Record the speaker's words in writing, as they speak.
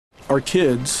Our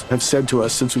kids have said to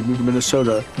us since we moved to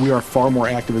Minnesota, we are far more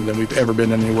active than we've ever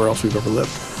been anywhere else we've ever lived.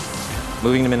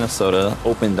 Moving to Minnesota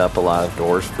opened up a lot of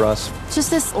doors for us. Just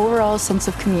this overall sense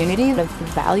of community, of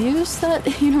values that,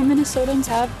 Minnesotans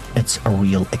have. It's a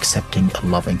real accepting,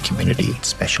 loving community,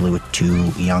 especially with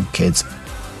 2 young kids.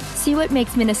 See what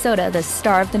makes Minnesota the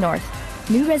star of the North.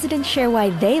 New residents share why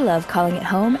they love calling it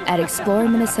home at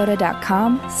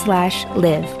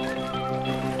exploreminnesota.com/live.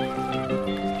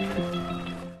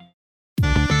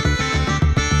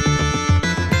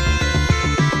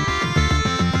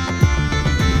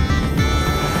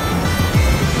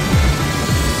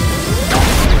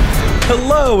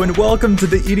 Hello and welcome to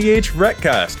the EDH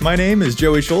Recast. My name is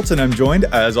Joey Schultz and I'm joined,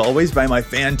 as always, by my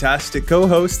fantastic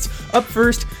co-hosts. Up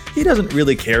first, he doesn't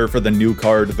really care for the new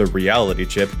card, the Reality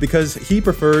Chip, because he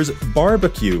prefers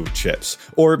barbecue chips,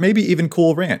 or maybe even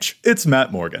Cool Ranch. It's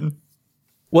Matt Morgan.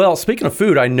 Well, speaking of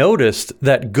food, I noticed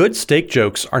that good steak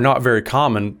jokes are not very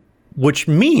common, which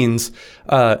means,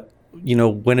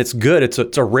 when it's good,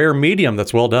 it's a rare medium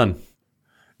that's well done.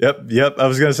 Yep. I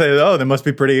was going to say, they must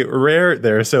be pretty rare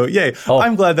there. So, yay. Oh.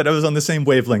 I'm glad that I was on the same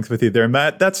wavelength with you there,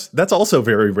 Matt. That's also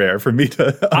very rare for me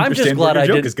to understand where your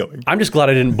joke is going. I'm just glad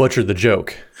I didn't butcher the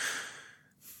joke.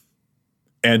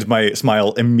 And my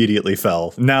smile immediately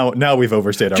fell. Now we've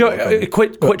overstayed our welcome.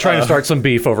 Quit trying to start some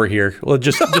beef over here. Well,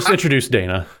 just introduce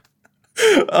Dana.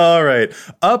 All right.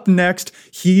 Up next,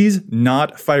 he's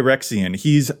not Phyrexian.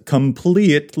 He's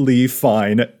completely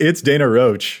fine. It's Dana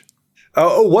Roach.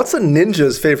 What's a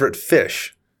ninja's favorite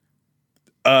fish?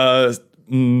 Running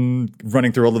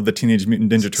through all of the Teenage Mutant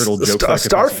Ninja Turtle jokes. A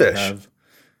starfish.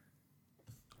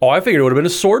 Oh, I figured it would have been a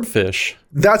swordfish.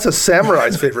 That's a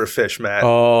samurai's favorite fish, Matt.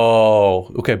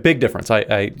 Oh, okay. Big difference.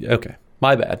 Okay.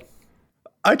 My bad.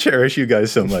 I cherish you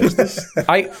guys so much. This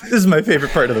is my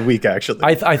favorite part of the week, actually.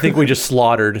 I think we just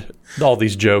slaughtered all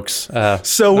these jokes.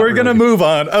 So we're going to move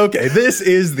on. Okay, this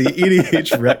is the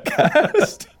EDH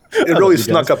Recast. It really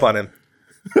snuck up on him.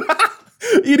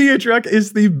 EDH Rec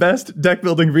is the best deck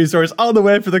building resource on the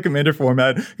web for the Commander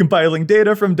format, compiling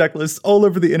data from deck lists all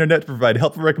over the internet to provide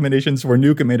helpful recommendations for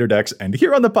new Commander decks. And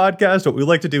here on the podcast, what we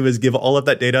like to do is give all of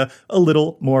that data a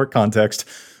little more context.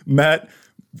 Matt,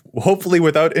 hopefully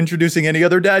without introducing any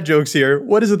other dad jokes here,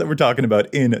 what is it that we're talking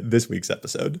about in this week's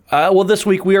episode? Well, this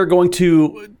week we are going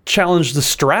to challenge the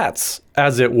strats,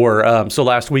 as it were. So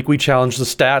last week we challenged the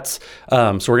stats.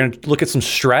 So we're going to look at some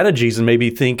strategies and maybe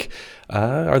think,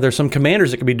 are there some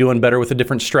commanders that could be doing better with a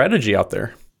different strategy out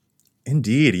there?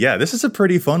 Indeed. Yeah, this is a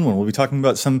pretty fun one. We'll be talking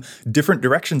about some different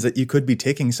directions that you could be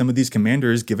taking some of these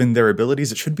commanders given their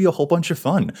abilities. It should be a whole bunch of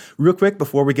fun. Real quick,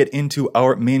 before we get into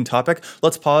our main topic,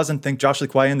 let's pause and thank Josh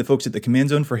Lequia and the folks at the Command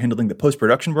Zone for handling the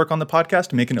post-production work on the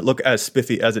podcast, making it look as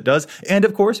spiffy as it does. And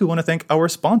of course, we want to thank our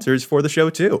sponsors for the show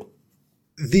too.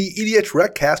 The EDH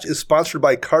Recast is sponsored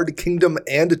by Card Kingdom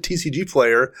and TCG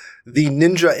Player, the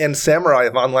ninja and samurai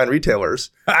of online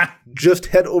retailers. Just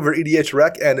head over to EDH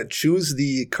Rec and choose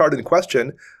the card in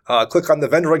question. Click on the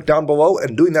vendor link down below,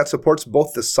 and doing that supports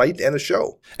both the site and the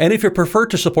show. And if you prefer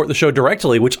to support the show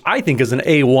directly, which I think is an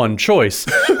A1 choice,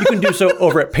 you can do so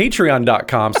over at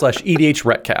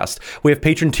patreon.com/EDHRecast. We have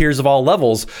patron tiers of all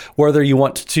levels, whether you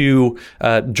want to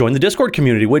join the Discord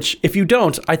community, which if you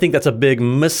don't, I think that's a big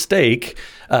mistake.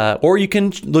 Or you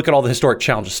can look at all the historic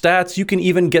challenge stats. You can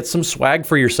even get some swag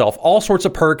for yourself, all sorts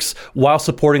of perks while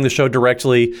supporting the show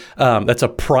directly. That's a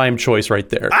prime choice right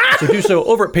there. So do so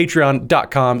over at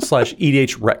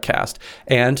patreon.com/EDHRecast.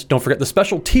 And don't forget the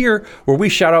special tier where we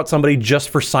shout out somebody just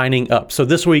for signing up. So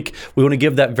this week, we want to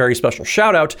give that very special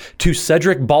shout out to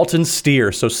Cedric Balton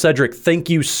Steer. So Cedric, thank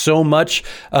you so much.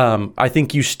 I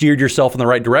think you steered yourself in the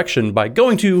right direction by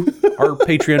going to our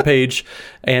Patreon page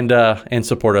and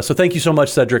support us. So thank you so much,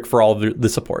 Cedric, for all of the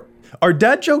support. Are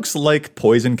dad jokes like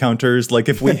poison counters? Like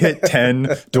if we hit 10,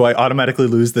 do I automatically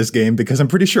lose this game? Because I'm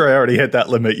pretty sure I already hit that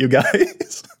limit, you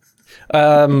guys.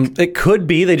 It could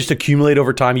be. They just accumulate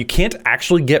over time. You can't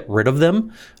actually get rid of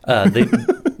them.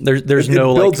 There's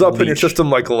no it builds up leech in your system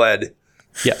like lead.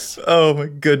 Yes. Oh my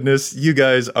goodness. You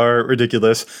guys are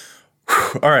ridiculous.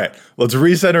 All right. Let's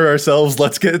recenter ourselves.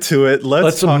 Let's get to it.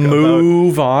 Let's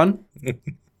move on.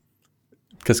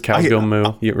 Because cows go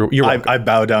moo. You're I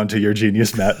bow down to your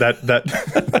genius, Matt.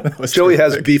 That was Joey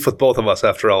has beef with both of us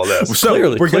after all of this. So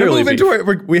we're going to move into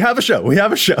it. We have a show.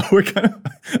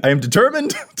 I am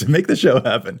determined to make the show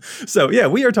happen. So yeah,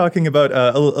 we are talking about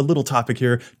a little topic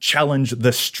here: challenge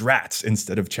the strats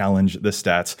instead of challenge the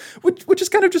stats, which is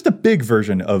kind of just a big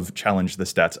version of challenge the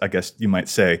stats, I guess you might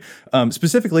say.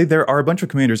 Specifically, there are a bunch of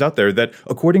commanders out there that,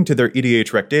 according to their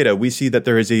EDH Rec data, we see that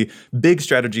there is a big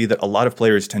strategy that a lot of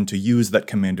players tend to use that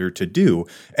commander to do.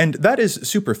 And that is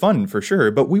super fun for sure,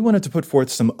 but we wanted to put forth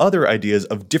some other ideas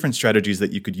of different strategies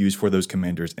that you could use for those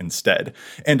commanders instead.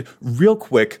 And real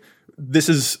quick, this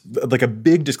is like a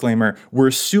big disclaimer.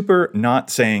 We're super not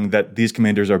saying that these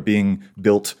commanders are being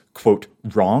built, quote,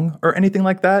 wrong or anything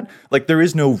like that. Like, there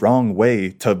is no wrong way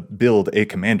to build a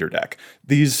commander deck.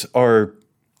 These are,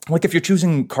 like, if you're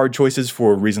choosing card choices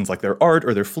for reasons like their art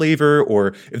or their flavor, or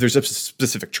if there's a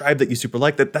specific tribe that you super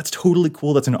like, that's totally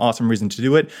cool. That's an awesome reason to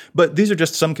do it. But these are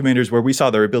just some commanders where we saw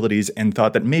their abilities and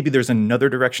thought that maybe there's another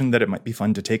direction that it might be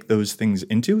fun to take those things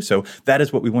into. So that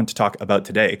is what we want to talk about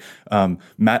today.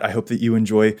 Matt, I hope that you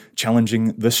enjoy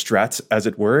challenging the strats, as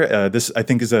it were. This, I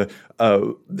think, is it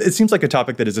seems like a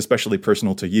topic that is especially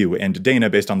personal to you. And Dana,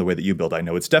 based on the way that you build, I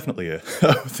know it's definitely a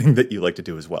thing that you like to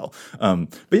do as well. But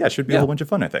yeah, it should be a whole bunch of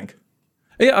fun, I think.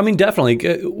 Yeah, I mean,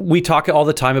 definitely. We talk all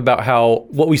the time about how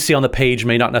what we see on the page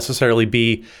may not necessarily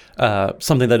be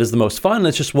something that is the most fun.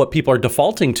 It's just what people are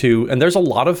defaulting to. And there's a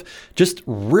lot of just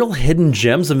real hidden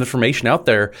gems of information out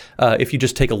there. If you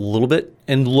just take a little bit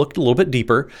and look a little bit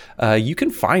deeper, you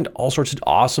can find all sorts of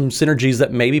awesome synergies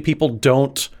that maybe people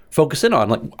don't focus in on.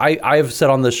 Like I have said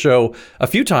on this show a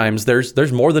few times,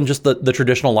 there's more than just the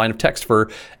traditional line of text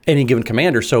for any given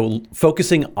commander. So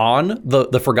focusing on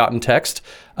the forgotten text,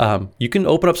 you can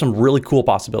open up some really cool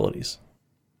possibilities.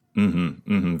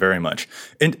 Very much.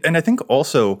 And I think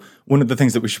also one of the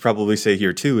things that we should probably say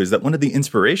here too is that one of the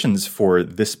inspirations for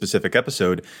this specific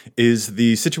episode is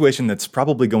the situation that's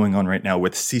probably going on right now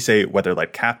with Sisay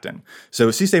Weatherlight Captain. So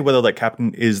Sisay Weatherlight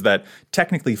Captain is that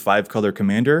technically 5-color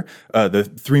commander, the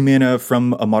 3 mana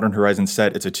from a Modern Horizons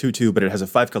set. It's a 2/2, but it has a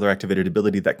 5-color activated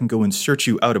ability that can go and search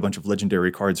you out a bunch of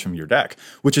legendary cards from your deck,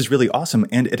 which is really awesome.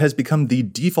 And it has become the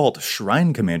default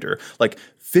shrine commander. Like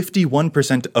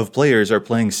 51% of players are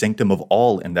playing Sanctum of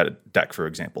All in that deck, for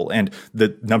example. And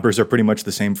the numbers are pretty much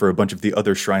the same for a bunch of the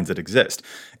other shrines that exist.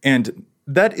 And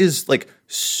that is like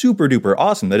super duper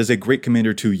awesome. That is a great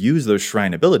commander to use those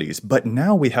shrine abilities. But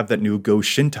now we have that new Go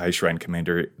Shintai shrine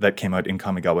commander that came out in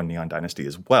Kamigawa Neon Dynasty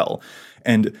as well.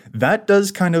 And that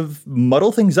does kind of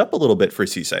muddle things up a little bit for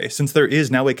Sisay. Since there is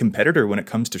now a competitor when it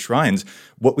comes to shrines,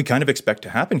 what we kind of expect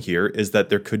to happen here is that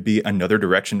there could be another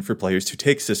direction for players to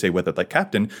take Sisay Weatherlight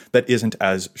Captain that isn't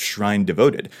as shrine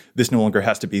devoted. This no longer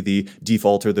has to be the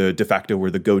default or the de facto or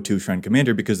the go-to shrine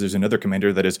commander, because there's another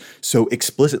commander that is so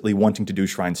explicitly wanting to do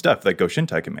shrine stuff, like Go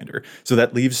Shintai commander. So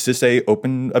that leaves Sisay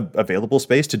open, available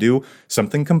space to do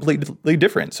something completely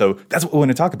different. So that's what we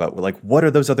want to talk about. We're like, what are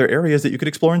those other areas that you could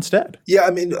explore instead? Yeah,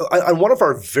 I mean, on one of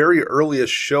our very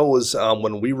earliest shows,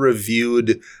 when we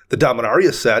reviewed the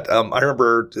Dominaria set, I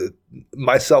remember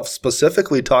myself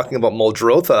specifically talking about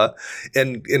Muldrotha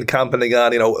and commenting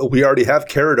on, we already have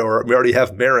Carador, we already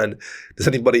have Marin. Does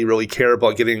anybody really care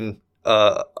about getting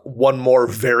one more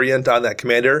variant on that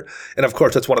commander? And of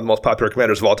course, that's one of the most popular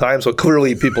commanders of all time. So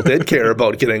clearly people did care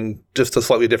about getting just a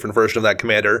slightly different version of that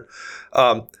commander.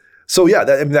 So yeah,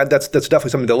 that's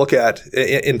definitely something to look at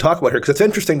and talk about here, because it's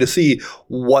interesting to see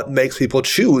what makes people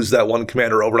choose that one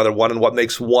commander over another one, and what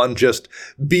makes one just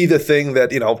be the thing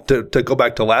that, to go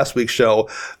back to last week's show,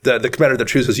 the commander that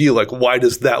chooses you, like, why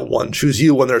does that one choose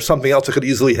you when there's something else that could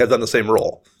easily have done the same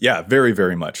role? Yeah, very,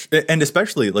 very much. And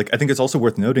especially, I think it's also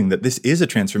worth noting that this is a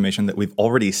transformation that we've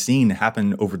already seen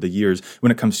happen over the years when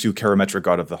it comes to Karametra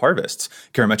God of the Harvests.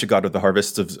 Karametra God of the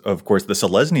Harvests, of course, the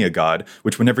Selesnya god,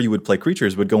 which whenever you would play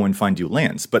creatures would go and find you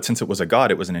lands. But since it was a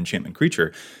god, it was an enchantment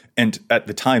creature. And at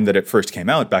the time that it first came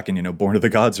out, back in, Born of the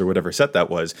Gods or whatever set that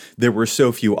was, there were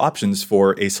so few options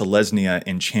for a Selesnya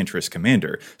Enchantress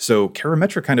commander. So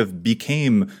Karametra kind of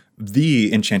became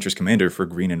the Enchantress commander for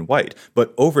green and white.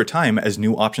 But over time, as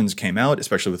new options came out,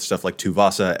 especially with stuff like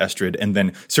Tuvasa, Estrid, and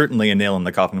then certainly a nail in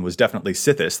the coffin was definitely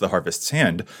Sithis, the Harvest's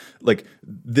Hand,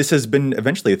 this has been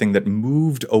eventually a thing that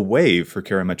moved away for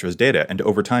Karametra's data. And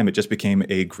over time, it just became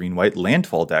a green-white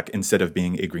landfall deck instead of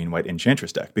being a green-white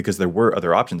Enchantress deck, because there were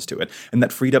other options to it. And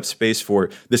that freed up space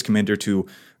for this commander to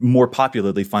more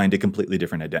popularly find a completely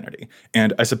different identity.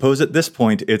 And I suppose at this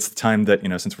point, it's time that,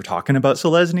 since we're talking about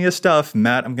Selesnya stuff,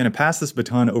 Matt, I'm going to pass this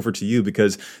baton over to you,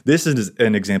 because this is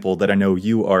an example that I know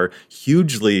you are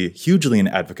hugely an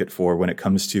advocate for when it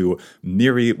comes to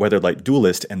Miri Weatherlight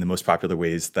Duelist and the most popular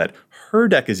ways that her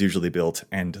deck is usually built,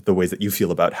 and the ways that you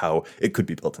feel about how it could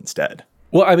be built instead.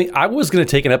 Well, I mean, I was going to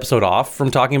take an episode off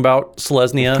from talking about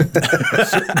Selesnya,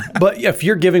 but if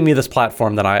you're giving me this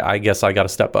platform, then I guess I got to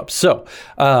step up. So,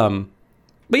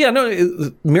 but yeah, no,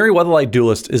 Miri Weatherlight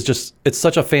Duelist is it's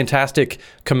such a fantastic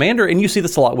commander, and you see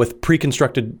this a lot with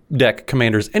pre-constructed deck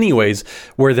commanders anyways,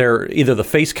 where they're either the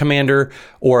face commander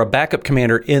or a backup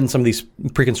commander in some of these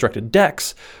pre-constructed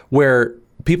decks, where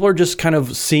people are just kind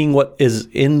of seeing what is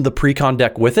in the pre-con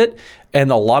deck with it. And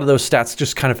a lot of those stats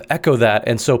just kind of echo that.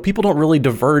 And so people don't really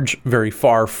diverge very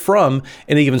far from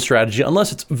any given strategy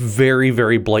unless it's very,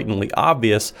 very blatantly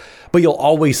obvious. But you'll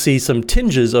always see some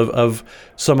tinges of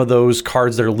some of those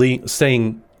cards that are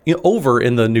staying over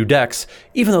in the new decks,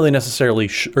 even though they necessarily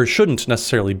or shouldn't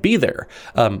necessarily be there.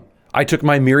 I took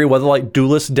my Miri Weatherlight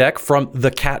Duelist deck from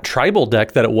the Cat Tribal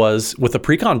deck that it was with the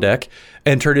pre-con deck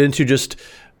and turned it into just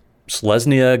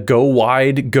Selesnya, go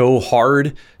wide, go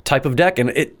hard type of deck. And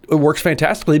it works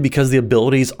fantastically because the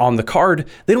abilities on the card,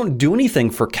 they don't do anything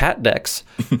for cat decks,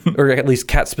 or at least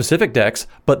cat specific decks,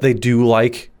 but they do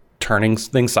like turning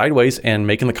things sideways and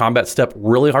making the combat step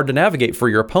really hard to navigate for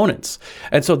your opponents.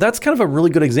 And so that's kind of a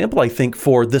really good example, I think,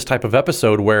 for this type of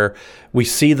episode where we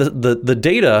see the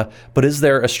data, but is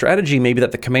there a strategy maybe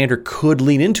that the commander could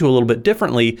lean into a little bit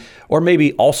differently, or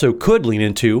maybe also could lean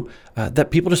into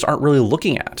that people just aren't really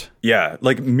looking at? Yeah,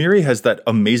 like Miri has that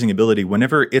amazing ability.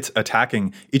 Whenever it's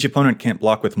attacking, each opponent can't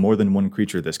block with more than one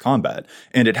creature this combat.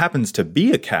 And it happens to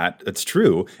be a cat, that's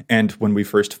true. And when we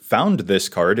first found this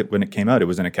card, when it came out, it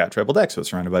was in a cat tribal deck, so it's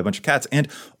surrounded by a bunch of cats. And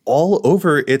all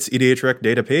over its EDHREC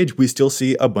data page, we still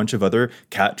see a bunch of other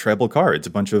cat tribal cards,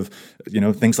 a bunch of,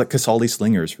 things like Kasali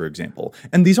Slingers, for example.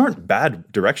 And these aren't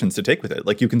bad directions to take with it.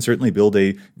 Like, you can certainly build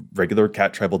a regular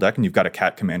cat tribal deck and you've got a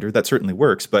cat commander, that certainly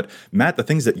works. But Matt, the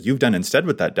things that you've done instead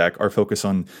with that deck are focus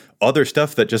on other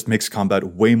stuff that just makes combat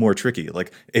way more tricky,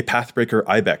 like a Pathbreaker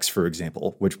Ibex, for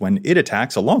example, which when it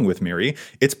attacks along with Miri,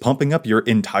 it's pumping up your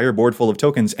entire board full of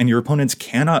tokens, and your opponents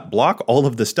cannot block all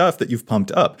of the stuff that you've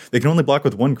pumped up. They can only block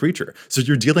with one creature, so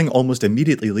you're dealing almost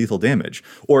immediately lethal damage.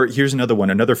 Or here's another one,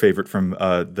 another favorite from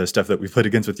the stuff that we've played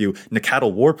against with you,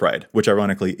 Nacatl Warpride, which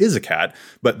ironically is a cat,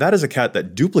 but that is a cat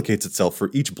that duplicates itself for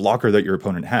each blocker that your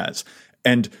opponent has.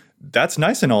 And that's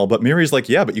nice and all, but Miri's like,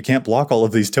 yeah, but you can't block all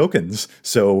of these tokens.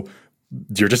 So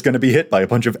you're just going to be hit by a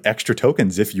bunch of extra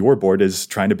tokens if your board is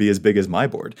trying to be as big as my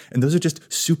board. And those are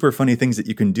just super funny things that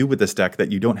you can do with this deck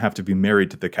that you don't have to be married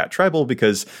to the Cat Tribal,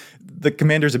 because the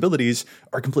commander's abilities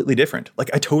are completely different. Like,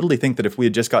 I totally think that if we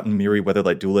had just gotten Miri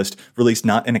Weatherlight Duelist released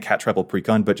not in a Cat Tribal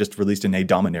precon, but just released in a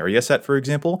Dominaria set, for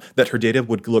example, that her data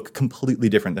would look completely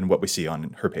different than what we see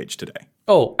on her page today.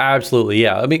 Oh, absolutely,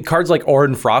 yeah. I mean, cards like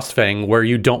Orin Frostfang, where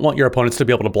you don't want your opponents to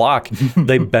be able to block,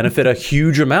 they benefit a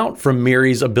huge amount from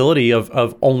Miri's ability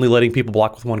of only letting people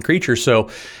block with one creature. So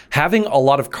having a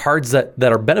lot of cards that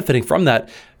are benefiting from that,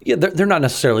 yeah, they're not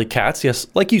necessarily cats. Yes,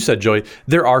 like you said, Joey,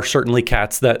 there are certainly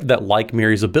cats that like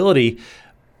Miri's ability,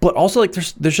 but also like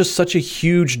there's just such a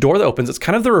huge door that opens. It's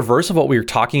kind of the reverse of what we were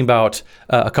talking about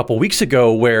a couple weeks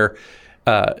ago, where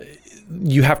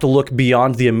you have to look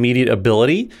beyond the immediate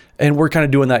ability, and we're kind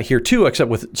of doing that here too, except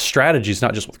with strategies,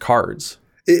 not just with cards.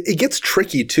 It gets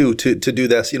tricky too to do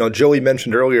this. Joey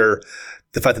mentioned earlier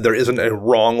the fact that there isn't a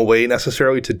wrong way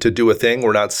necessarily to do a thing.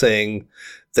 We're not saying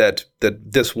that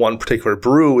this one particular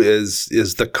brew is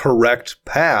the correct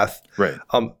path. Right.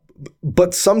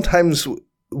 But sometimes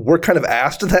we're kind of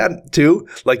asked that too.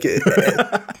 Like,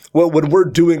 well, when we're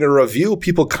doing a review,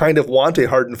 people kind of want a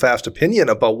hard and fast opinion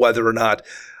about whether or not,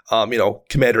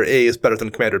 Commander A is better than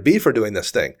Commander B for doing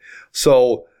this thing.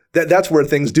 So that's where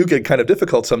things do get kind of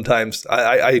difficult sometimes.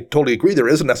 I totally agree. There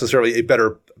isn't necessarily a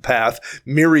better path.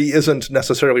 Miri isn't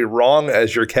necessarily wrong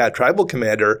as your Cat Tribal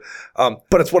commander,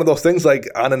 but it's one of those things, like,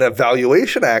 on an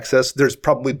evaluation axis, there's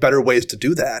probably better ways to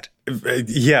do that.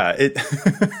 Yeah,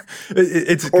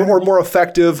 it's or more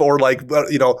effective, or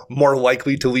more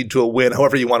likely to lead to a win,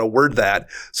 however you want to word that.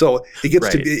 So it gets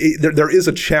right. to be there is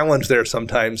a challenge there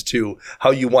sometimes to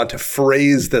how you want to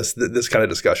phrase this kind of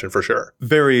discussion, for sure.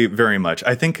 Very, very much.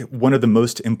 I think one of the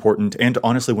most important and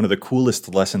honestly one of the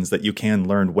coolest lessons that you can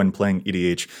learn when playing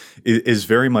EDH is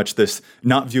very much this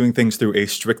not viewing things through a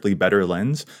strictly better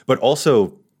lens, but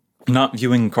also not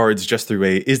viewing cards just through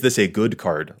is this a good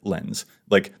card lens.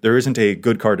 Like, there isn't a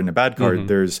good card and a bad card. Mm-hmm.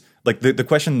 There's like the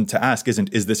question to ask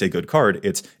isn't, is this a good card?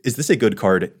 It's, is this a good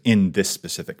card in this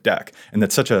specific deck? And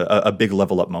that's such a big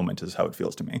level up moment is how it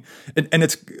feels to me. And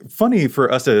it's funny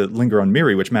for us to linger on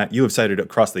Miri, which, Matt, you have cited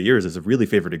across the years as a really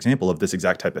favorite example of this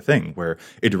exact type of thing, where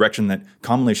a direction that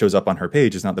commonly shows up on her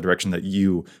page is not the direction that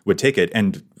you would take it.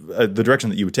 And the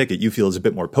direction that you would take it, you feel is a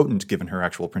bit more potent given her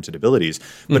actual printed abilities. But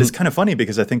mm-hmm. It's kind of funny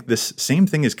because I think this same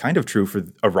thing is kind of true for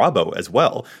Arabo as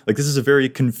well. Like, this is a very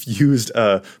confused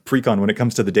precon when it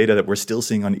comes to the data data that we're still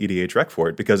seeing on EDHREC for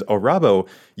it, because Arabo,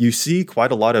 you see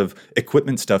quite a lot of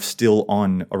equipment stuff still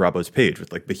on Arabo's page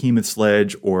with like Behemoth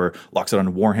Sledge or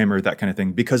Loxodon Warhammer, that kind of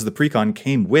thing, because the precon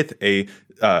came with a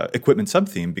equipment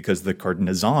subtheme, because the card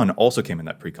Nazan also came in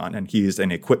that precon, and he is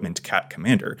an equipment cat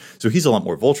commander. So he's a lot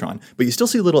more Voltron, but you still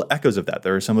see little echoes of that.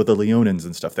 There are some of the Leonins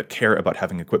and stuff that care about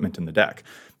having equipment in the deck.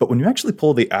 But when you actually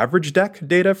pull the average deck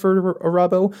data for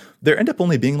Arabo, there end up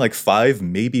only being like 5,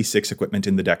 maybe 6 equipment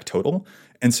in the deck total.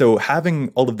 And so having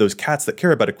all of those cats that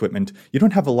care about equipment, you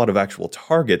don't have a lot of actual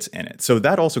targets in it. So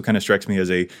that also kind of strikes me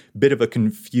as a bit of a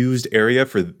confused area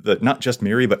for not just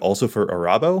Miri, but also for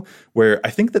Arabo, where I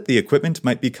think that the equipment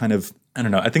might be kind of, I don't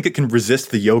know, I think it can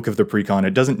resist the yoke of the precon.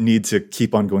 It doesn't need to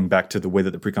keep on going back to the way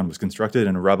that the precon was constructed,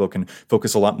 and Arabo can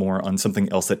focus a lot more on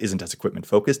something else that isn't as equipment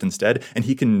focused instead, and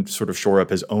he can sort of shore up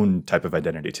his own type of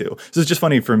identity too. So it's just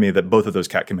funny for me that both of those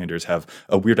cat commanders have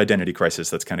a weird identity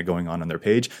crisis that's kind of going on their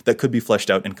page that could be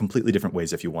fleshed out in completely different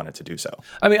ways if you wanted to do so.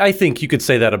 I mean, I think you could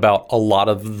say that about a lot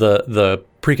of the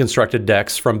pre-constructed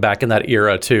decks from back in that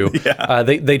era too. Yeah.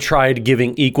 They tried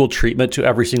giving equal treatment to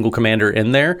every single commander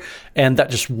in there, and that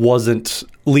just wasn't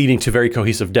leading to very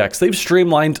cohesive decks. They've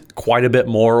streamlined quite a bit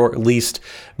more, or at least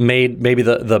made maybe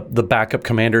the backup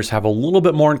commanders have a little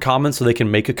bit more in common so they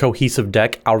can make a cohesive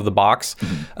deck out of the box.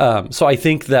 Mm-hmm. So I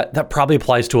think that probably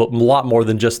applies to a lot more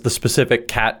than just the specific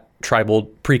cat tribal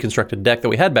pre-constructed deck that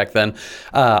we had back then.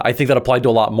 I think that applied to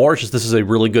a lot more. It's just this is a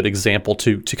really good example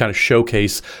to kind of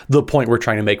showcase the point we're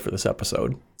trying to make for this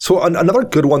episode. So another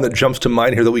good one that jumps to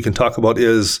mind here that we can talk about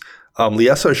is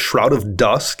Liesa Shroud of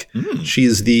Dusk.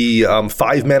 She's the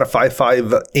 5-mana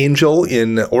 5/5 angel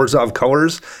in Orzhov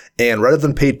colors, and rather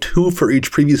than pay 2 for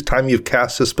each previous time you've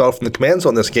cast a spell from the command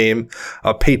zone this game,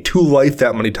 pay 2 life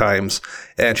that many times.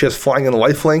 And she has flying and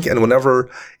lifelink, and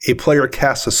whenever a player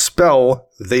casts a spell,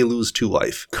 they lose 2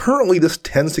 life. Currently, this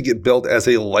tends to get built as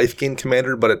a life gain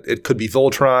commander, but it could be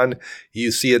Voltron.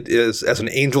 You see it as an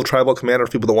angel tribal commander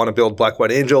for people that want to build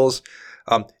black-white angels.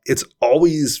 It's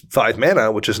always 5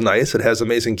 mana, which is nice. It has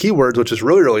amazing keywords, which is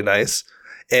really, really nice.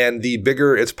 And the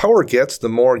bigger its power gets, the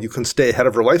more you can stay ahead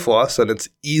of her life loss, and it's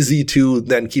easy to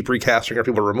then keep recasting her,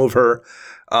 people to remove her.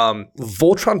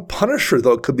 Voltron Punisher,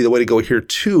 though, could be the way to go here,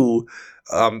 too.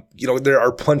 There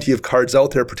are plenty of cards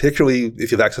out there, particularly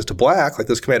if you have access to black, like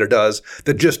this commander does,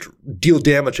 that just deal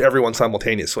damage to everyone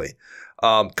simultaneously.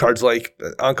 Cards like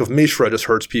Ankh of Mishra just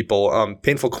hurts people.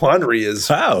 Painful Quandary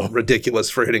is ridiculous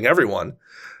for hitting everyone.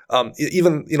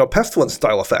 Even Pestilence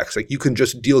style effects, like you can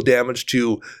just deal damage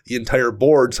to the entire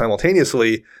board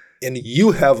simultaneously, and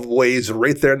you have ways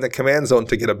right there in the command zone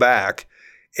to get it back.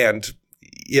 And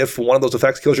if one of those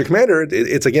effects kills your commander,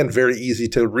 it's again very easy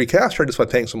to recast her just by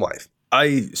paying some life.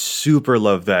 I super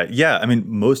love that. Yeah, I mean,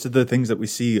 most of the things that we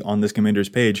see on this commander's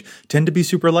page tend to be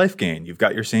super life gain. You've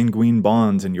got your Sanguine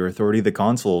Bonds and your Authority of the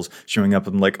Consuls showing up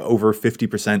in like over 50%,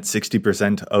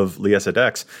 60% of Liesa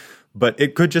decks. But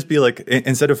it could just be like,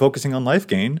 instead of focusing on life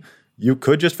gain, you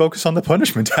could just focus on the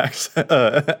punishment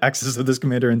axis of this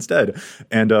commander instead.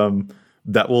 And I'm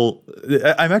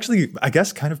actually, I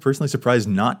guess, kind of personally surprised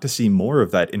not to see more of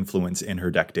that influence in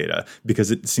her deck data, because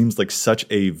it seems like such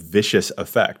a vicious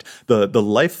effect. The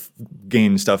life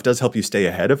gain stuff does help you stay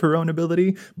ahead of her own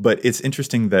ability, but it's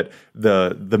interesting that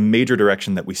the major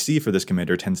direction that we see for this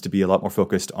commander tends to be a lot more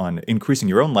focused on increasing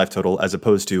your own life total as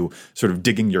opposed to sort of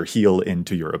digging your heel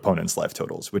into your opponent's life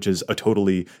totals, which is a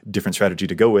totally different strategy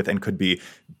to go with and could be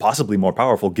possibly more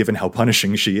powerful given how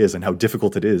punishing she is and how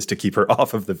difficult it is to keep her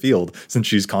off of the field, since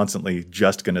she's constantly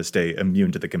just going to stay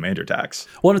immune to the commander attacks.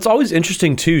 Well, and it's always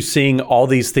interesting, too, seeing all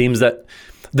these themes that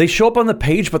they show up on the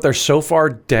page, but they're so far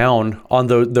down on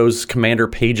those commander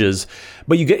pages.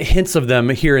 But you get hints of them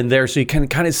here and there, so you can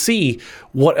kind of see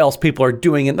what else people are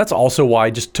doing. And that's also why,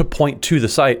 just to point to the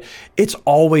site, it's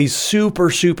always super,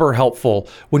 super helpful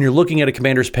when you're looking at a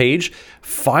commander's page.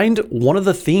 Find one of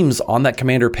the themes on that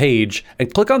commander page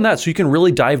and click on that so you can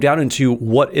really dive down into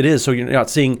what it is. So you're not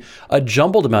seeing a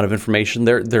jumbled amount of information.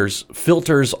 There's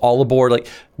filters all aboard. Like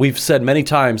we've said many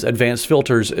times, advanced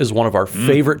filters is one of our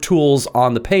favorite tools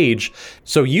on the page.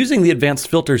 So using the advanced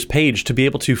filters page to be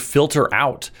able to filter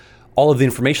out all of the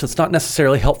information that's not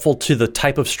necessarily helpful to the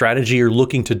type of strategy you're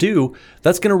looking to do,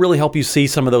 that's going to really help you see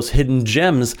some of those hidden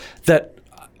gems that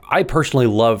I personally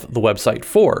love the website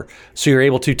for. So you're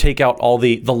able to take out all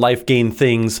the life gain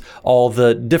things, all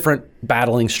the different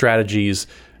battling strategies,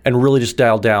 and really just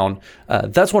dial down.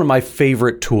 That's one of my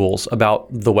favorite tools about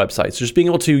the website. So just being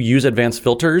able to use advanced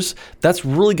filters, that's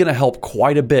really going to help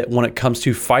quite a bit when it comes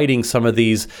to fighting some of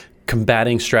these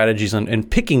combating strategies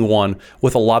and picking one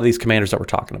with a lot of these commanders that we're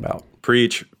talking about.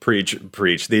 Preach.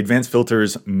 The advanced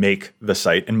filters make the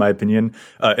site, in my opinion.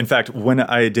 In fact, when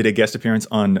I did a guest appearance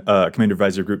on Commander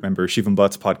Advisor group member Shivam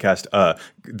Bhatt's podcast,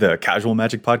 the Casual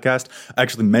Magic podcast, I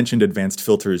actually mentioned advanced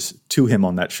filters to him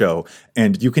on that show.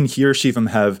 And you can hear Shivam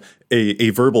have a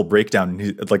verbal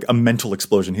breakdown, like a mental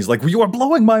explosion. He's like, you are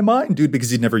blowing my mind, dude, because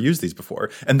he'd never used these before.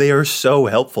 And they are so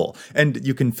helpful. And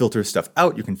you can filter stuff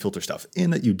out. You can filter stuff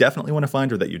in that you definitely want to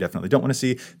find or that you definitely don't want to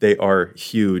see. They are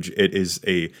huge. It is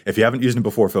if you haven't used them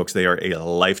before, folks, they are a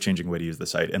life-changing way to use the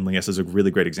site. And Lias is a really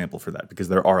great example for that because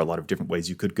there are a lot of different ways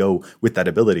you could go with that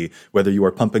ability, whether you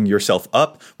are pumping yourself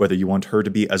up, whether you want her to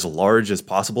be as large as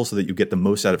possible so that you get the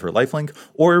most out of her lifelink,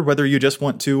 or whether you just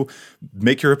want to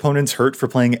make your opponents hurt for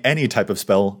playing any type of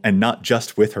spell and not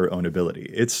just with her own ability.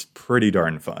 It's pretty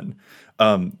darn fun.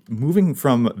 Moving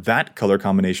from that color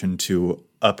combination to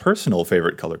a personal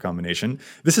favorite color combination.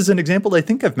 This is an example I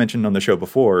think I've mentioned on the show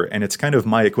before, and it's kind of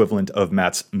my equivalent of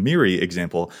Matt's Miri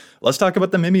example. Let's talk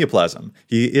about the Mimeoplasm.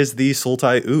 He is the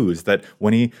Sultai Ooze that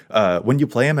when you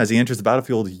play him as he enters the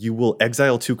battlefield, you will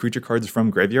exile 2 creature cards from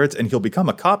graveyards, and he'll become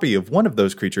a copy of one of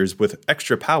those creatures with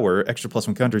extra power, extra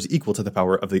 +1 counters equal to the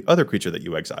power of the other creature that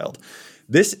you exiled.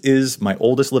 This is my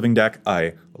oldest living deck.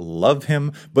 I love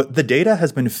him, but the data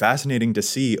has been fascinating to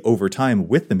see over time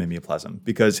with the Mimeoplasm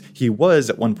because he was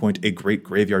at one point a great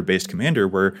graveyard-based commander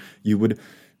where you would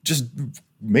just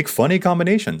make funny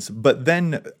combinations. But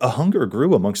then a hunger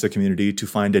grew amongst the community to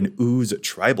find an Ooze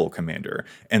tribal commander.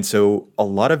 And so a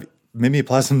lot of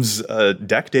Mimeoplasm's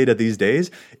deck data these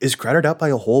days is crowded out by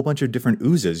a whole bunch of different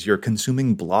oozes. You're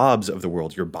consuming blobs of the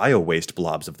world, your bio-waste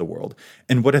blobs of the world.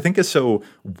 And what I think is so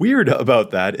weird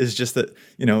about that is just that,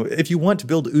 if you want to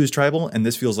build Ooze Tribal, and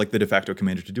this feels like the de facto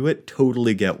commander to do it,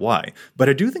 totally get why. But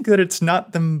I do think that it's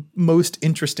not the most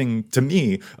interesting, to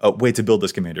me, way to build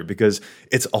this commander, because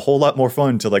it's a whole lot more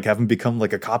fun to have him become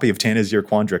like a copy of Tanazir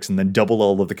Quandrix and then double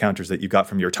all of the counters that you got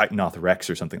from your Titanoth Rex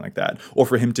or something like that. Or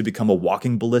for him to become a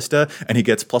walking ballista and he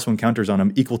gets +1 counters on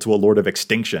him equal to a Lord of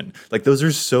Extinction. Those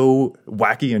are so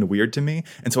wacky and weird to me.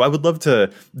 And so I would love to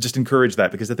just encourage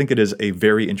that because I think it is a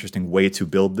very interesting way to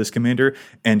build this commander.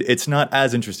 And it's not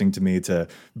as interesting to me to,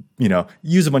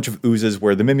 use a bunch of oozes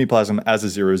where the Mimeoplasm as a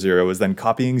 0/0 is then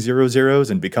copying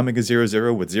 0/0s and becoming a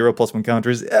 0/0 with 0 +1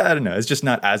 counters. I don't know. It's just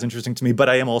not as interesting to me. But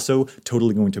I am also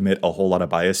totally going to admit a whole lot of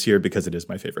bias here because it is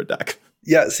my favorite deck.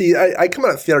 Yeah, see, I come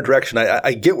out of the other direction.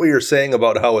 I get what you're saying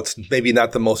about how it's maybe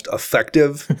not the most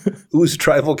effective Ooze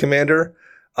Tribal commander,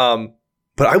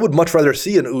 but I would much rather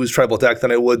see an Ooze Tribal deck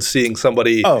than I would seeing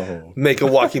somebody make a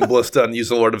Walking Ballista and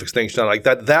use a Lord of Extinction.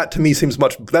 That to me seems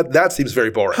that seems very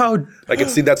boring.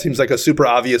 That seems like a super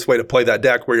obvious way to play that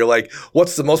deck where you're like,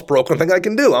 what's the most broken thing I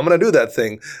can do? I'm going to do that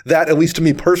thing. That, at least to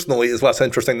me personally, is less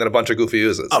interesting than a bunch of goofy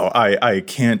oozes. I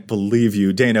can't believe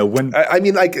you, Dana.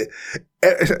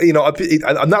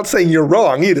 I'm not saying you're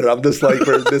wrong either. I'm just like,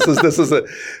 this is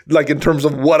in terms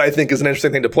of what I think is an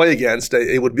interesting thing to play against.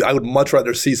 I would much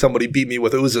rather see somebody beat me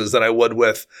with oozes than I would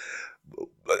with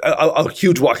a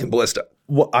huge Walking Ballista.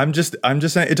 Well, I'm just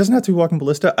saying it doesn't have to be Walking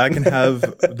Ballista. I can have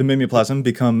the Mimeoplasm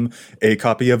become a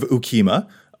copy of Ukima.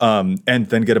 And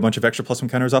then get a bunch of extra +1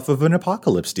 counters off of an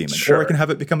Apocalypse Demon. Sure. Or I can have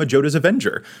it become a Joda's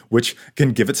Avenger, which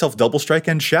can give itself double strike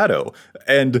and shadow.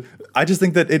 And I just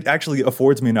think that it actually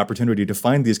affords me an opportunity to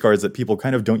find these cards that people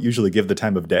kind of don't usually give the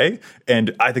time of day.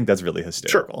 And I think that's really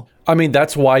hysterical. Sure. I mean,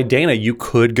 that's why, Dana, you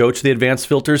could go to the Advanced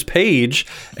Filters page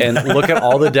and look at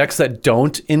all the decks that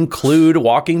don't include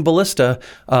Walking Ballista.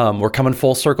 We're coming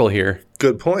full circle here.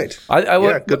 Good point.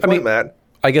 Good point, Matt.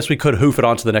 I guess we could hoof it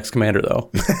on to the next commander,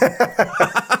 though.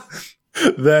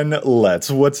 Then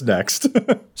what's next?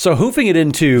 So hoofing it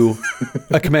into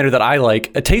a commander that I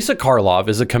like, Teysa Karlov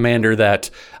is a commander that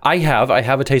I have. I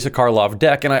have a Teysa Karlov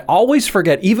deck, and I always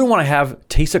forget, even when I have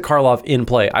Teysa Karlov in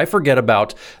play, I forget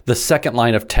about the second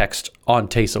line of text on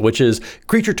Teysa, which is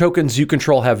creature tokens you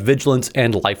control have vigilance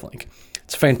and lifelink.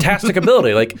 It's a fantastic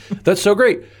ability. That's so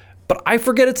great. But I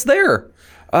forget it's there.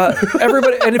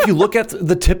 Everybody, and if you look at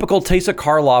the typical Teysa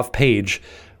Karlov page,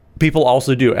 people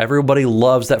also do. Everybody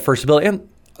loves that first ability, and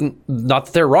not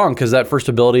that they're wrong, because that first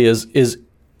ability is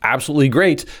absolutely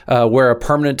great. Where a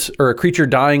permanent or a creature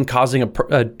dying causing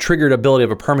a triggered ability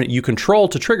of a permanent you control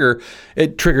to trigger,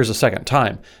 it triggers a second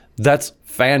time. That's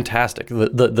fantastic.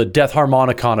 The Death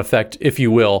Harmonicon effect, if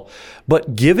you will.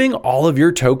 But giving all of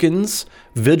your tokens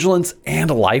vigilance and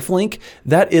lifelink,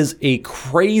 that is a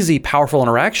crazy powerful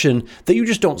interaction that you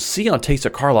just don't see on Teysa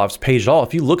Karlov's page at all.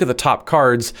 If you look at the top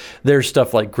cards, there's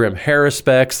stuff like Grim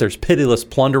Haruspex, there's Pitiless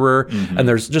Plunderer, and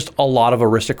there's just a lot of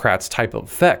Aristocrats type of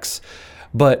effects.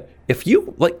 But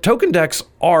token decks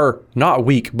are not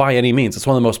weak by any means. It's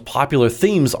one of the most popular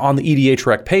themes on the EDH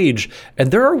Rec page,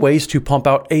 and there are ways to pump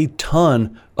out a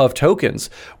ton of tokens,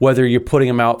 whether you're putting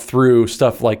them out through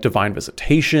stuff like Divine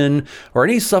Visitation or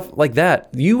any stuff like that.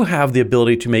 You have the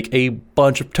ability to make a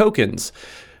bunch of tokens,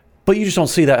 but you just don't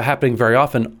see that happening very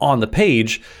often on the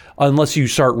page unless you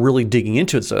start really digging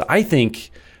into it. So I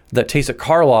think that Teysa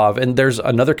Karlov, and there's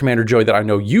another commander, Joey, that I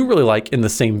know you really like in the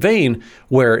same vein,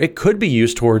 where it could be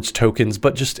used towards tokens,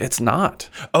 but just it's not.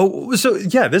 Oh, so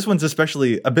yeah, this one's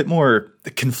especially a bit more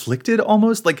conflicted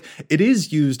almost. Like, it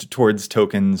is used towards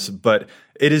tokens, but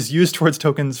it is used towards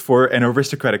tokens for an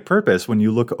aristocratic purpose when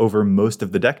you look over most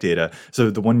of the deck data. So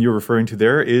the one you're referring to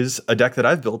there is a deck that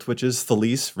I've built, which is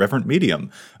Thalis Reverent Medium.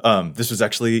 This was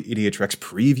actually EDH Rec's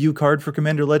preview card for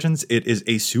Commander Legends. It is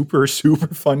a super,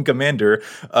 super fun commander.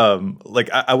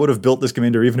 I would have built this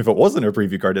commander even if it wasn't a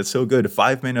preview card. It's so good.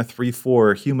 5 mana,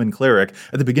 3/4 human cleric.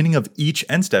 At the beginning of each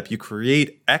end step, you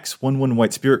create X 1/1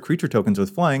 white spirit creature tokens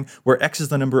with flying, where X is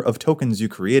the number of tokens you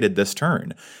created this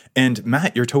turn. And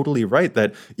Matt, you're totally right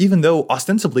that even though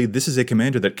ostensibly this is a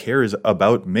commander that cares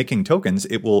about making tokens,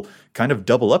 it will kind of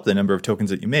double up the number of tokens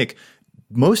that you make.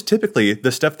 Most typically,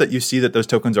 the stuff that you see that those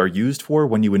tokens are used for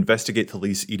when you investigate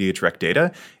Thalis EDH Rec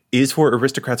data is for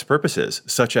aristocrats' purposes,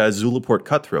 such as Zulaport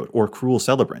Cutthroat or Cruel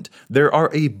Celebrant. There are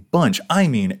a bunch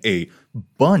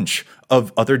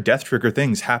of other death trigger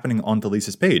things happening on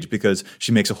Thalis's page because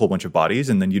she makes a whole bunch of bodies,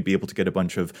 and then you'd be able to get a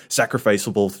bunch of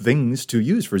sacrificable things to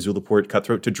use for Zulaport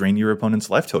Cutthroat to drain your opponent's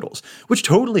life totals, which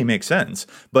totally makes sense.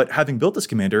 But having built this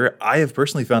commander, I have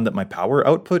personally found that my power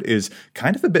output is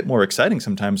kind of a bit more exciting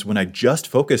sometimes when I just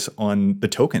focus on the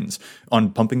tokens,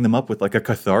 on pumping them up with like a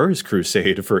Cathar's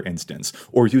Crusade, for instance,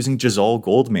 or using Jazal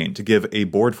Goldmane to give a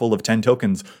board full of 10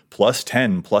 tokens plus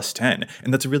 10 plus 10.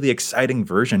 And that's a really exciting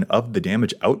version of the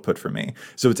damage output for me.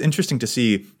 So it's interesting to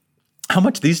see how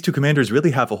much these two commanders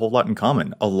really have a whole lot in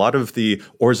common. A lot of the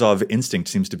Orzhov instinct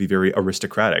seems to be very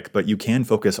aristocratic, but you can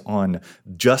focus on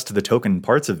just the token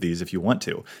parts of these if you want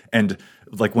to. And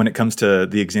like when it comes to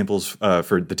the examples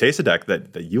for the Teysa deck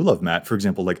that you love, Matt, for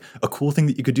example, like a cool thing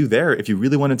that you could do there if you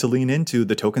really wanted to lean into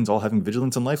the tokens all having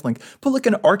vigilance and lifelink, put like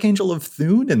an Archangel of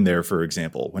Thune in there, for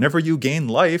example. Whenever you gain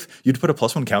life, you'd put a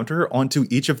 +1 counter onto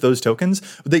each of those tokens.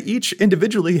 They each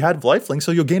individually had lifelink,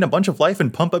 so you'll gain a bunch of life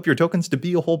and pump up your tokens to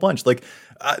be a whole bunch. Like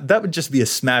that would just be a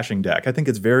smashing deck. I think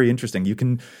it's very interesting. You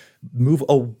can move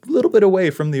a little bit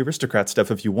away from the aristocrat stuff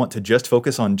if you want to just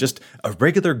focus on just a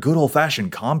regular good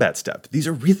old-fashioned combat step. These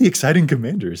are really exciting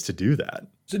commanders to do that.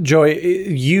 So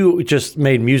Joey, you just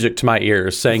made music to my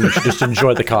ears saying you should just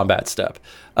enjoy the combat step.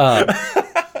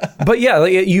 But yeah,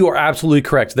 you are absolutely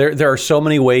correct. There are so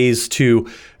many ways to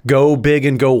go big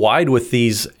and go wide with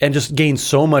these and just gain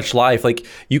so much life. Like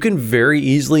you can very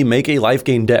easily make a life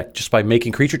gain deck just by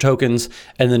making creature tokens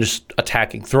and then just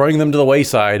attacking, throwing them to the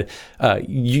wayside.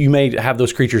 You may have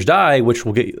those creatures die, which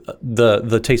will get the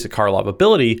Teysa Karlov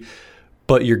ability,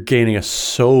 but you're gaining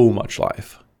so much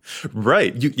life.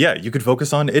 Right. You could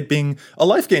focus on it being a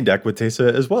life gain deck with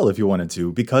Teysa as well if you wanted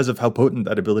to, because of how potent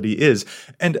that ability is.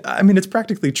 And I mean, it's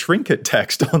practically trinket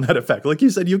text on that effect. Like you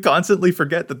said, you constantly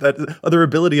forget that other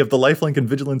ability of the lifelink and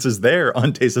vigilance is there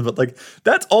on Teysa, but like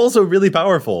that's also really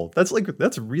powerful. That's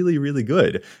really, really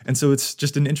good. And so it's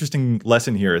just an interesting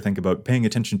lesson here, I think, about paying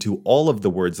attention to all of the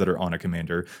words that are on a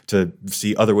commander to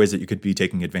see other ways that you could be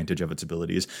taking advantage of its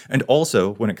abilities. And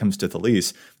also, when it comes to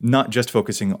Thalis, not just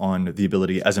focusing on the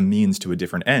ability as a means to a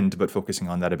different end, but focusing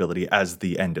on that ability as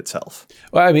the end itself.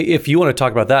 Well, I mean, if you want to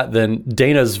talk about that, then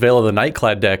Dana's Veil of the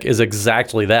Nightclad deck is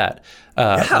exactly that.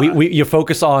 You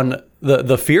focus on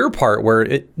the fear part where,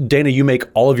 Dana, you make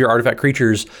all of your artifact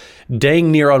creatures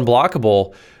dang near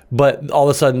unblockable, but all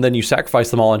of a sudden then you sacrifice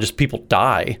them all and just people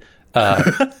die.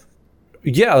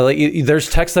 Yeah, there's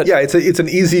text that... Yeah, it's an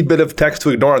easy bit of text to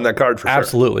ignore on that card for sure.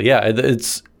 Absolutely, yeah.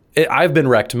 I've been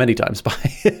wrecked many times by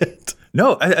it.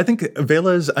 No, I think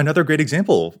Vela is another great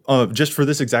example just for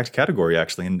this exact category,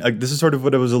 actually. And this is sort of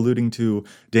what I was alluding to,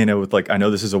 Dana, with like, I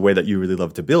know this is a way that you really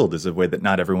love to build, is a way that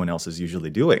not everyone else is usually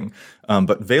doing.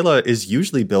 But Vela is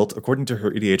usually built, according to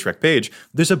her EDH Rec page,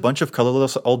 there's a bunch of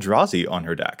colorless Eldrazi on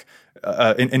her deck.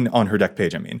 On her deck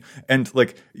page, I mean. And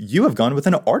like, you have gone with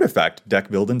an artifact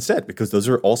deck build instead, because those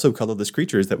are also colorless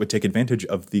creatures that would take advantage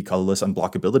of the colorless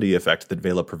unblockability effect that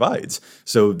Vela provides.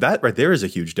 So that right there is a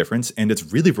huge difference, and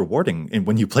it's really rewarding thinking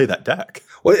when you play that deck.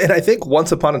 Well, and I think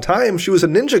once upon a time she was a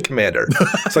ninja commander.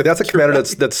 So that's a commander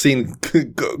that's seen,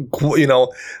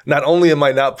 not only am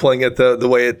I not playing it the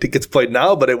way it gets played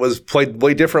now, but it was played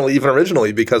way differently even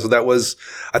originally, because that was,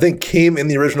 I think, came in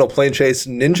the original Planechase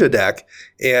Ninja deck.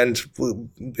 And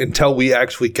until we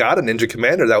actually got a ninja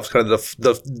commander, that was kind of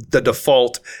the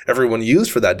default everyone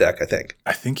used for that deck, I think.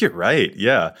 I think you're right.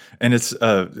 Yeah. And it's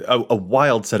a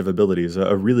wild set of abilities,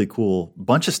 a really cool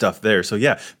bunch of stuff there. So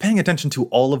yeah, paying attention to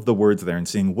all of the words there and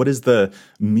seeing what is the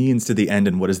means to the end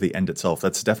and what is the end itself.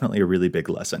 That's definitely a really big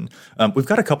lesson. We've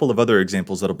got a couple of other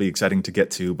examples that'll be exciting to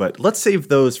get to, but let's save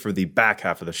those for the back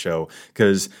half of the show,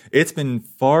 because it's been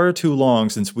far too long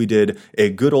since we did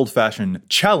a good old-fashioned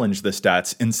challenge the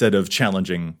stats instead of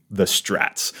challenging the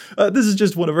strats. This is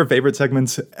just one of our favorite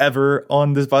segments ever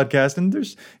on this podcast, and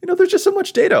there's just so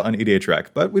much data on EDHREC,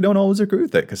 but we don't always agree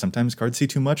with it because sometimes cards see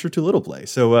too much or too little play.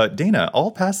 So Dana,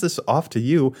 I'll pass this off to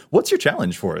you. What's your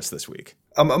challenge for us this week?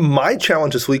 My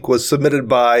challenge this week was submitted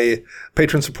by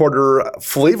patron supporter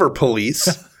Flavor Police.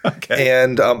 Okay.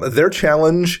 And their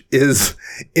challenge is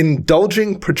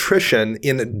Indulging Patrician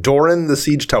in Doran the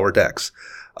Siege Tower decks.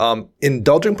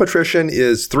 Indulging Patrician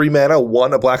is 3 mana,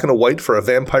 1 a black and a white for a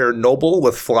vampire noble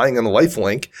with flying and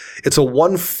lifelink. It's a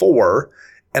 1/4,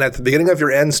 and at the beginning of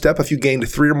your end step, if you gained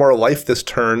 3 or more life this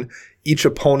turn, each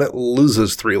opponent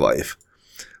loses 3 life.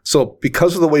 So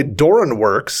because of the way Doran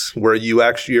works, where you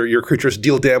actually your creatures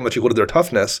deal damage equal to their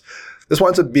toughness, this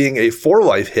winds up being a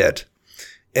 4-life hit.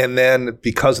 And then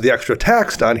because of the extra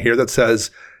text on here that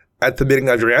says, at the beginning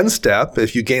of your end step,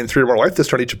 if you gain 3 or more life this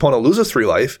turn, each opponent loses 3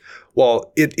 life.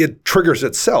 Well, it triggers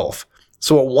itself.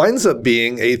 So it winds up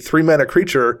being a 3-mana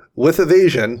creature with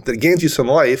evasion that gains you some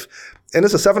life, and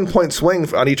it's a 7-point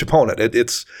swing on each opponent.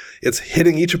 It's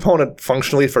hitting each opponent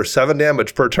functionally for 7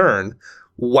 damage per turn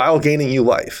while gaining you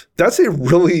life. That's a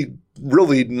really,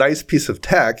 really nice piece of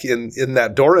tech in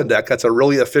that Doran deck. That's a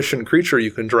really efficient creature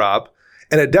you can drop.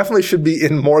 And it definitely should be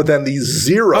in more than the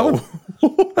 0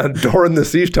 Doran the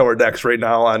Siege Tower decks right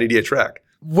now on EDHREC.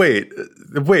 Wait,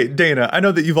 Dana, I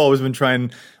know that you've always been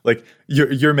trying, like,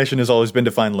 your mission has always been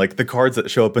to find, like, the cards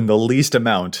that show up in the least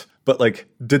amount. But, like,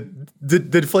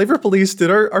 did Flavor Police,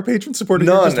 did our patron supporter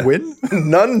just win?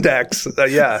 None decks,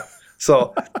 yeah.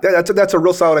 So that's a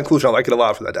real solid inclusion. I like it a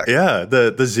lot for that deck. Yeah,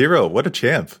 the 0, what a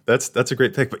champ. That's a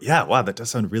great pick. But yeah, wow, that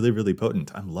does sound really, really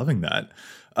potent. I'm loving that.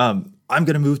 I'm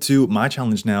going to move to my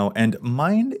challenge now, and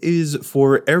mine is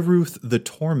for Eruth the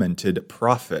Tormented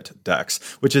Prophet decks,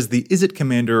 which is the Izzet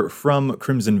commander from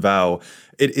Crimson Vow.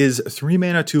 It is 3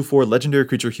 mana, 2/4 legendary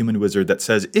creature human wizard that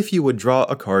says if you would draw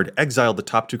a card, exile the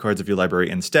top 2 cards of your library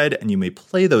instead, and you may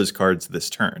play those cards this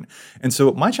turn. And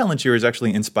so my challenge here is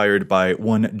actually inspired by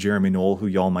one Jeremy Knoll, who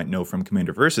y'all might know from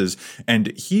Commander Versus,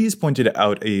 and he's pointed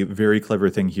out a very clever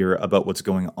thing here about what's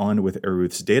going on with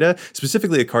Eruth's data,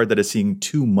 specifically a card that is seeing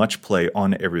too much play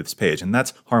on Eruth's page, and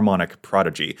that's Harmonic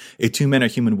Prodigy, a 2 mana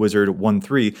human wizard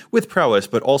 1/3 with prowess,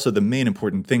 but also the main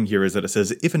important thing here is that it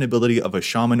says if an ability of a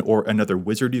shaman or another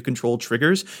wizard you control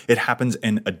triggers, it happens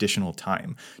an additional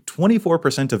time.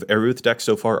 24% of Eruth decks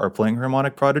so far are playing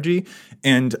Harmonic Prodigy,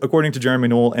 and according to Jeremy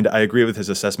Knoll, and I agree with his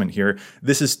assessment here,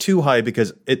 this is too high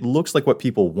because it looks like what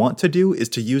people want to do is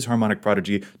to use Harmonic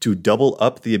Prodigy to double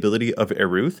up the ability of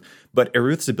Eruth, but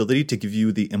Eruth's ability to give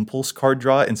you the impulse card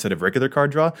draw instead of regular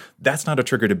card draw, that's not a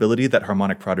triggered ability that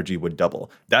Harmonic Prodigy would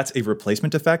double. That's a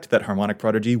replacement effect that Harmonic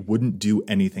Prodigy wouldn't do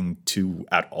anything to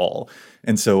at all.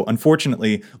 And so,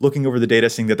 unfortunately, looking over the data,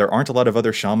 seeing that there aren't a lot of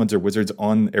other shamans or wizards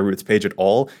on Eruth's page at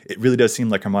all, it really does seem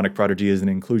like Harmonic Prodigy is an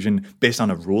inclusion based on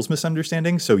a rules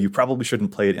misunderstanding, so you probably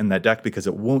shouldn't play it in that deck because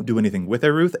it won't do anything with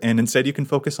Eruth, and instead you can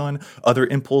focus on other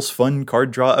impulse, fun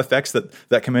card draw effects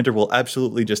that commander will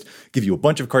absolutely just give you a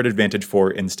bunch of card advantage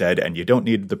for instead, and you don't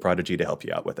need the Prodigy to help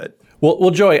you out with it.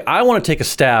 Well, Joey, I want to take a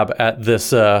stab at this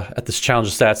challenge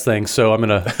stats thing, so I'm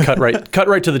going to cut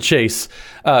right to the chase.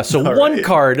 One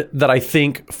card that I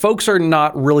think folks are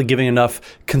not really giving enough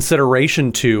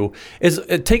consideration to is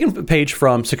taking a page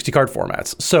from 60 card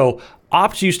formats. So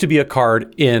Opt used to be a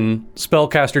card in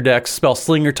Spellcaster decks,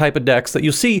 Spellslinger type of decks that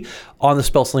you'll see on the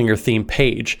Spellslinger theme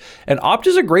page. And Opt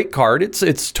is a great card.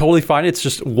 It's totally fine. It's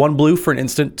just 1 blue for an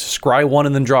instant, scry 1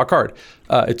 and then draw a card.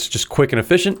 It's just quick and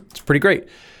efficient. It's pretty great.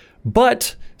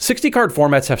 But 60 card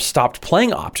formats have stopped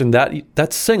playing Opt, and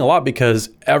that's saying a lot because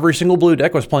every single blue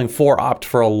deck was playing 4 Opt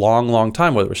for a long, long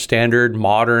time, whether it was Standard,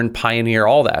 Modern, Pioneer,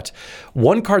 all that.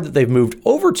 One card that they've moved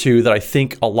over to that I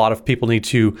think a lot of people need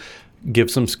to give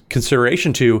some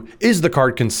consideration to is the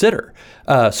card Consider.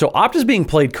 So Opt is being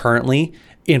played currently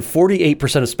in 48%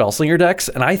 of Spellslinger decks,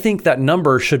 and I think that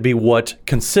number should be what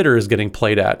Consider is getting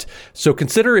played at. So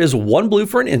Consider is 1 blue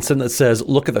for an instant that says,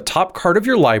 look at the top card of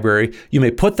your library, you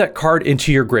may put that card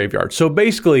into your graveyard. So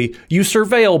basically, you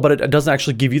surveil, but it doesn't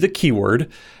actually give you the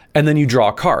keyword, and then you draw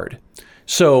a card.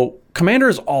 So Commander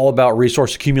is all about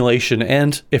resource accumulation,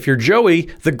 and if you're Joey,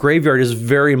 the graveyard is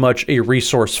very much a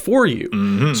resource for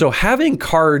you. So having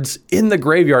cards in the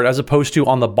graveyard as opposed to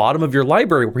on the bottom of your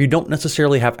library where you don't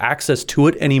necessarily have access to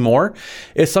it anymore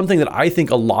is something that I think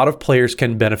a lot of players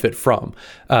can benefit from.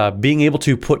 Being able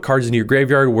to put cards into your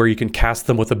graveyard where you can cast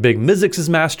them with a big Mizzix's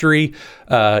Mastery.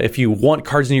 If you want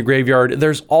cards in your graveyard,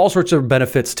 there's all sorts of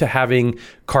benefits to having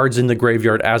cards in the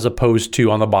graveyard as opposed to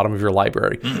on the bottom of your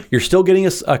library. You're still getting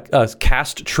a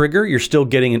cast trigger, you're still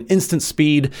getting an instant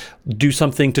speed, do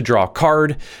something to draw a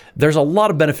card. There's a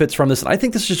lot of benefits from this, and I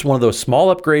think this is just one of those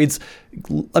small upgrades.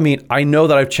 I mean, I know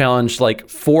that I've challenged like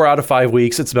 4 out of 5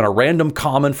 weeks. It's been a random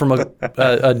common from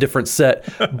a different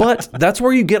set, but that's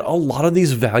where you get a lot of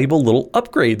these valuable little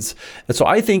upgrades. And so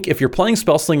I think if you're playing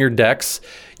Spellslinger decks,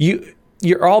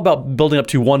 you're all about building up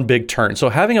to one big turn. So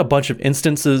having a bunch of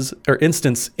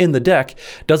instants in the deck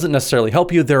doesn't necessarily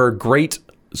help you. There are great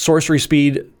sorcery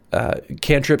speed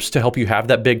cantrips to help you have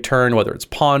that big turn, whether it's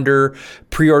Ponder,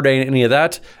 Preordain, any of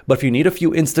that. But if you need a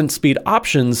few instant speed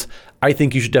options, I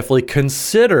think you should definitely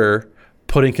consider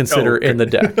putting Consider in the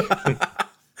deck.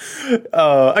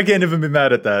 I can't even be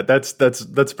mad at that.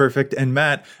 That's perfect. And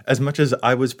Matt, as much as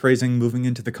I was praising moving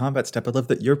into the combat step, I love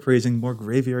that you're praising more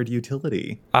graveyard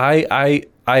utility. I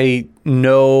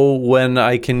know when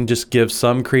I can just give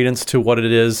some credence to what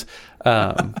it is.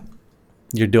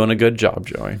 You're doing a good job,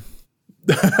 Joey.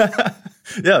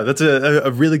 Yeah, that's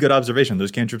a really good observation.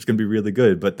 Those cantrips can be really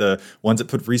good, but the ones that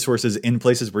put resources in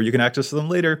places where you can access them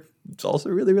later, it's also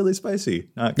really, really spicy.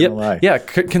 Not gonna lie. Yeah,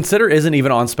 Consider isn't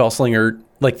even on Spellslinger,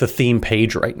 like the theme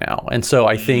page right now. And so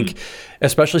I think,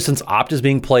 especially since Opt is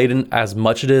being played in as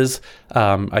much it is,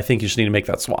 I think you just need to make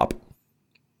that swap.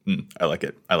 I like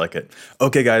it.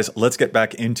 Okay, guys, let's get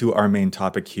back into our main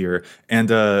topic here. And,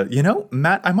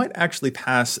 Matt, I might actually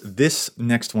pass this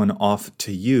next one off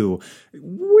to you.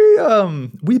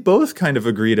 We both kind of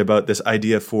agreed about this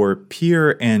idea for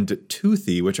Pyr and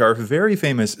Toothy, which are very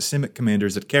famous Simic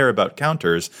commanders that care about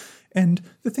counters. And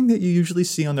the thing that you usually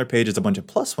see on their page is a bunch of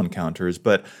 +1 counters,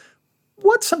 but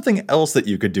what's something else that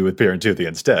you could do with Pyr and Toothy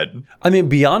instead? I mean,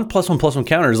 beyond +1/+1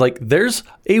 counters, like there's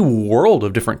a world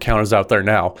of different counters out there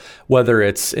now, whether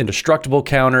it's indestructible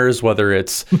counters, whether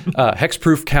it's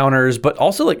hexproof counters, but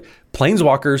also like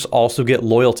Planeswalkers also get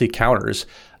loyalty counters.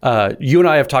 You and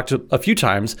I have talked a few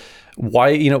times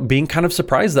why, being kind of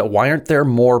surprised that why aren't there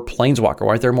more Planeswalker? Why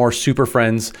aren't there more Super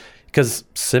Friends? Because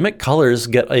Simic colors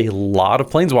get a lot of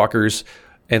Planeswalkers.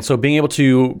 And so being able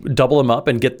to double them up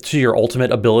and get to your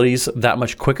ultimate abilities that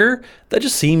much quicker, that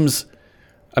just seems,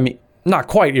 not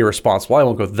quite irresponsible. I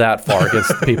won't go that far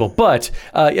against people, but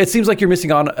it seems like you're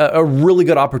missing on a really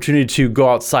good opportunity to go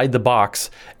outside the box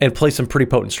and play some pretty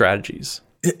potent strategies.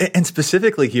 And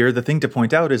specifically here, the thing to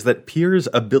point out is that Pyr's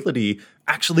ability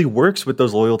actually works with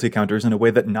those loyalty counters in a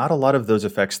way that not a lot of those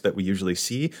effects that we usually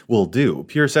see will do.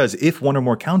 Pyr says if one or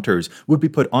more counters would be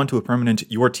put onto a permanent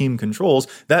your team controls,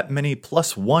 that many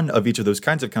 +1 of each of those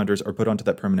kinds of counters are put onto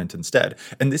that permanent instead.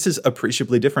 And this is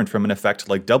appreciably different from an effect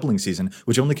like Doubling Season,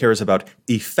 which only cares about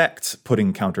effects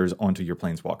putting counters onto your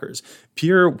Planeswalkers.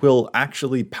 Pyr will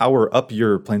actually power up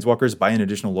your Planeswalkers by an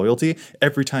additional loyalty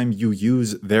every time you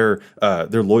use their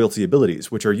loyalty abilities,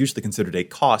 which are usually considered a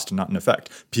cost, not an effect.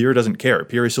 Pyr doesn't care.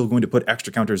 Pyr is still going to put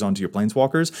extra counters onto your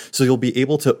Planeswalkers, so you'll be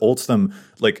able to ult them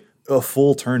like a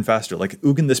full turn faster. Like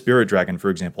Ugin the Spirit Dragon, for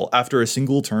example, after a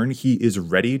single turn, he is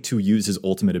ready to use his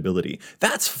ultimate ability.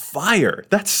 That's fire.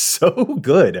 That's so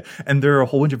good. And there are a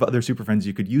whole bunch of other Super Friends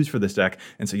you could use for this deck,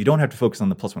 and so you don't have to focus on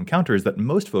the +1 counters that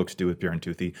most folks do with Pyr and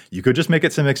Toothy. You could just make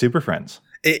it Simic Super Friends.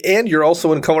 And you're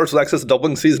also in colors with access to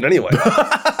Doubling Season anyway.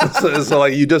 so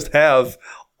like you just have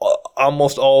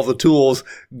almost all of the tools.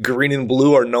 Green and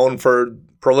blue are known for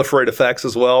proliferate effects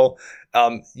as well.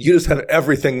 You just have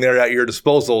everything there at your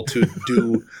disposal to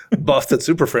do busted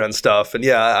Super Friend stuff. And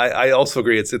yeah, I also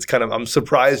agree. It's kind of, I'm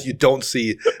surprised you don't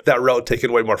see that route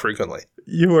taken way more frequently.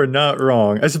 You are not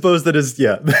wrong. I suppose that is,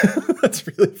 yeah, that's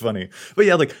really funny. But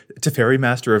yeah, like Teferi,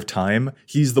 Master of Time,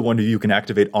 he's the one who you can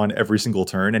activate on every single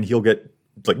turn, and he'll get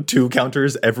like 2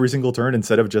 counters every single turn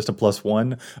instead of just a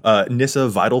 +1. Nissa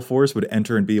Vital Force would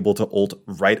enter and be able to ult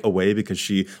right away because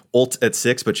she ults at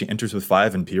 6, but she enters with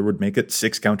 5, and Pier would make it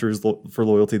 6 counters for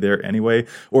loyalty there anyway.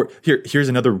 Or here's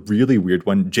another really weird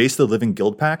one. Jace the Living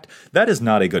Guild Pact. That is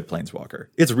not a good Planeswalker.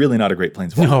 It's really not a great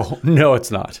Planeswalker. No,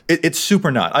 it's not. It's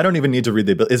super not. I don't even need to read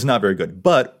the ability. It's not very good.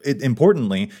 But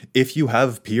importantly, if you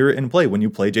have Pier in play, when you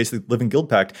play Jace the Living Guild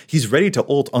Pact, he's ready to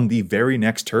ult on the very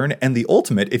next turn, and the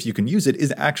ultimate, if you can use it,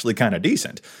 is actually kind of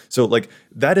decent. So like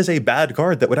that is a bad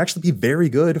card that would actually be very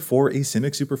good for a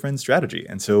Simic Super Friends strategy.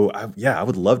 And so I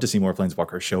would love to see more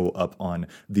Planeswalkers show up on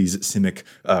these Simic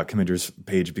commanders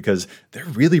page because they're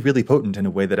really, really potent in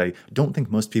a way that I don't think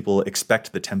most people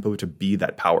expect the tempo to be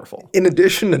that powerful. In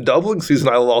addition to doubling season,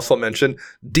 I will also mention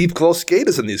Deep Glow Skate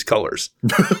is in these colors,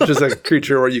 which is a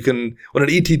creature where you can, when an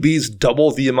ETBs,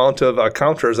 double the amount of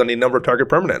counters on a number of target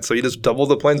permanents. So you just double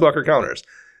the Planeswalker counters.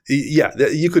 Yeah,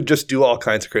 you could just do all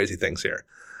kinds of crazy things here.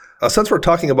 Since we're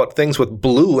talking about things with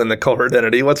blue in the color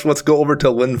identity, let's go over to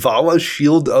Linvala,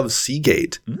 Shield of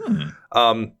Seagate.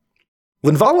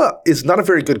 Linvala is not a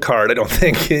very good card, I don't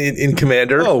think, in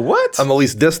Commander. Oh, what? At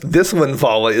least this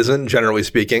Linvala isn't, generally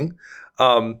speaking.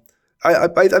 I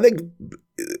think,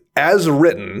 as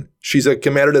written, she's a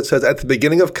commander that says at the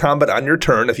beginning of combat on your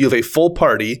turn, if you have a full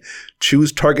party,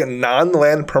 choose target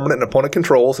non-land permanent an opponent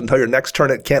controls until your next turn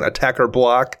it can't attack or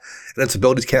block, and its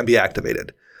abilities can't be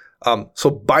activated. So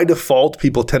by default,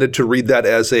 people tended to read that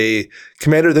as a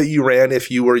commander that you ran if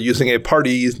you were using a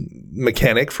party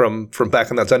mechanic from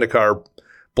back in that Zendikar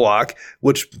block,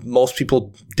 which most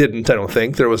people didn't, I don't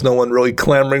think. There was no one really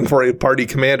clamoring for a party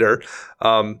commander.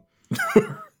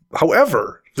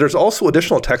 However, there's also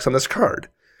additional text on this card.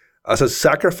 It says,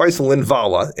 sacrifice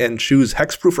Linvala and choose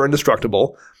hexproof or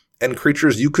indestructible, and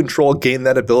creatures you control gain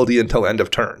that ability until end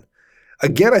of turn.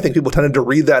 Again, I think people tended to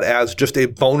read that as just a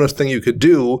bonus thing you could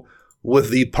do with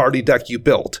the party deck you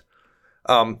built.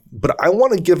 But I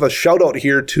want to give a shout out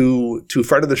here to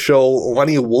friend of the show,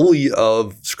 Lenny Woolley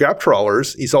of Scrap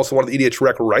Trawlers. He's also one of the EDH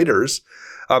Rec writers.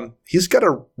 He's got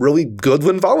a really good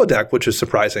Linvala deck, which is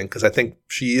surprising because I think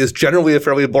she is generally a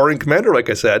fairly boring commander, like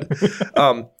I said.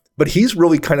 But he's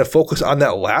really kind of focused on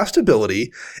that last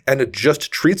ability, and it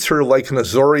just treats her like an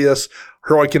Azorius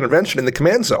Heroic Intervention in the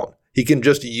command zone. He can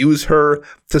just use her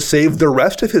to save the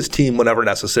rest of his team whenever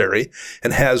necessary,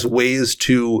 and has ways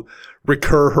to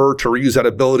recur her to reuse that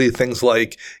ability, things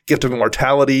like Gift of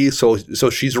Immortality, so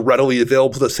she's readily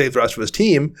available to save the rest of his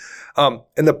team. And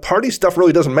the party stuff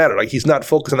really doesn't matter. Like, he's not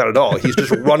focused on that at all. He's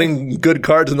just running good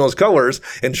cards in those colors,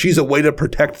 and she's a way to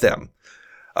protect them.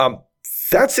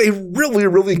 That's a really,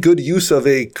 really good use of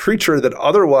a creature that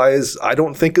otherwise I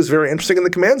don't think is very interesting in the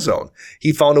command zone.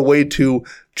 He found a way to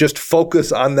just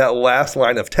focus on that last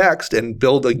line of text and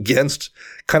build against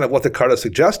kind of what the card is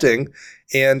suggesting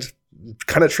and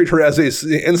kind of treat her as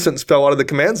an instant spell out of the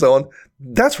command zone.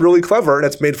 That's really clever, and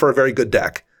it's made for a very good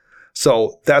deck.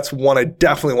 So that's one I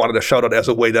definitely wanted to shout out as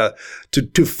a way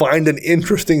to find an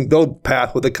interesting build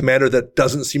path with a commander that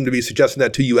doesn't seem to be suggesting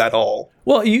that to you at all.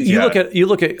 Well, you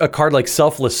look at a card like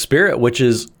Selfless Spirit, which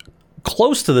is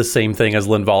close to the same thing as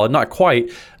Linvala, not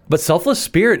quite. But Selfless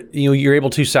Spirit, you're able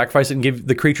to sacrifice it and give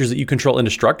the creatures that you control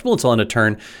indestructible until end of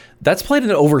turn. That's played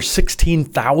in over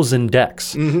 16,000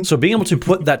 decks. Mm-hmm. So being able to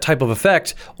put that type of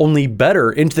effect only better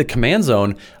into the command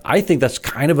zone, I think that's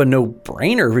kind of a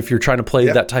no-brainer if you're trying to play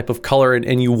that type of color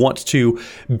and you want to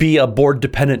be a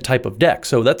board-dependent type of deck.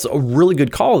 So that's a really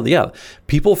good call. Yeah,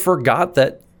 people forgot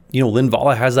that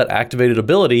Linvala has that activated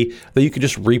ability that you can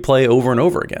just replay over and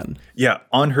over again. Yeah,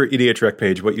 on her EDH Rec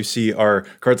page, what you see are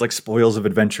cards like Spoils of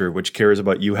Adventure, which cares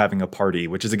about you having a party,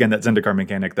 which is, again, that Zendikar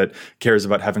mechanic that cares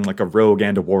about having like a rogue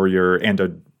and a warrior and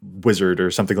a wizard or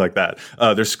something like that.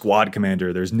 There's Squad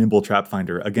Commander, there's Nimble Trap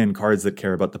Finder, again, cards that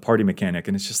care about the party mechanic.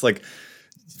 And it's just like,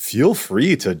 feel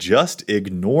free to just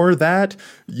ignore that.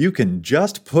 You can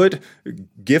just put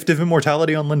Gift of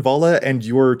Immortality on Linvala and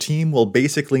your team will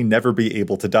basically never be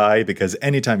able to die, because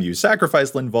anytime you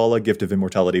sacrifice Linvala, Gift of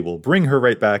Immortality will bring her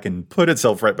right back and put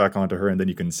itself right back onto her, and then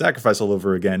you can sacrifice all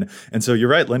over again. And so you're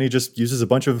right, Lenny just uses a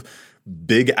bunch of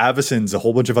big Avacins, a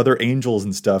whole bunch of other angels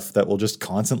and stuff that will just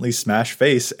constantly smash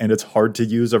face, and it's hard to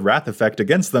use a Wrath effect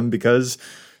against them because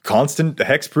constant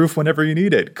hexproof whenever you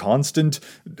need it, constant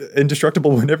indestructible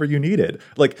whenever you need it.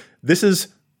 Like, this is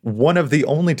one of the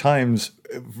only times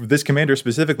this commander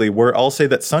specifically, where I'll say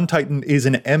that Sun Titan is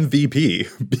an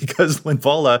MVP because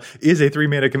Linvala is a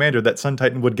 3-mana commander that Sun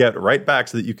Titan would get right back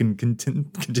so that you can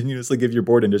continuously give your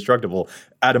board indestructible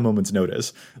at a moment's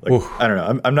notice. Like, I don't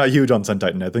know. I'm not huge on Sun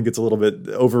Titan. I think it's a little bit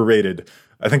overrated.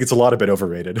 I think it's a lot of bit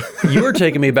overrated. You were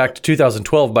taking me back to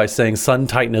 2012 by saying Sun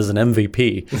Titan is an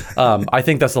MVP. I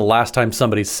think that's the last time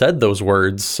somebody said those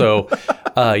words. So,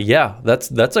 yeah,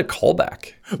 that's a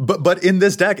callback. But in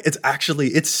this deck,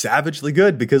 it's savagely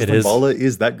good because Linvala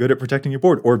is that good at protecting your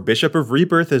board. Or Bishop of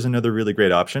Rebirth is another really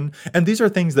great option. And these are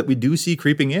things that we do see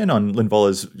creeping in on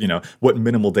Linvala's, what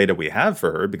minimal data we have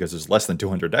for her, because there's less than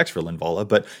 200 decks for Linvala.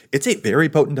 But it's a very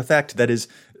potent effect that is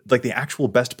like the actual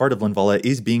best part of Linvala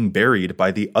is being buried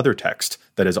by the other text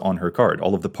that is on her card,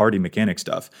 all of the party mechanic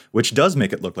stuff, which does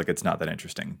make it look like it's not that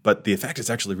interesting. But the effect is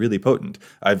actually really potent.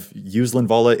 I've used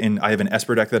Linvala I have an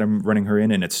Esper deck that I'm running her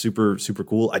in, and it's super, super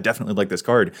cool. I definitely like this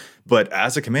card. But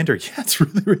as a commander, yeah, it's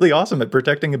really, really awesome at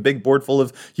protecting a big board full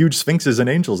of huge sphinxes and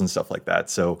angels and stuff like that.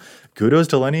 So kudos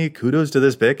to Lenny, kudos to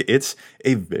this pick. It's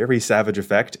a very savage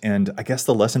effect. And I guess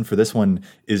the lesson for this one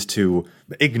is to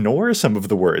ignore some of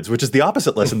the words, which is the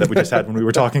opposite lesson that we just had when we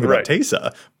were talking about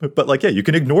Teysa. But like, yeah, you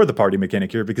can ignore the party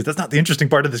mechanic here because that's not the interesting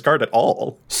part of this card at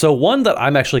all. So one that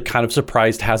I'm actually kind of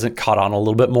surprised hasn't caught on a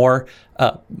little bit more,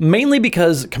 mainly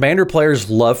because commander players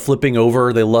love flipping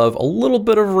over. They love a little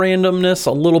bit of randomness,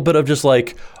 a little bit of just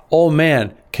like, oh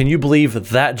man, can you believe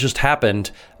that just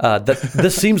happened? That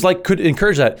this seems like could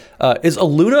encourage that. Is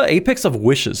Aluna Apex of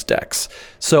Wishes decks.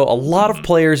 So a lot of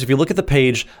players, if you look at the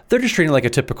page, they're just treating like a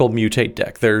typical mutate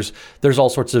deck. There's all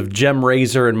sorts of Gem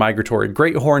Razor and Migratory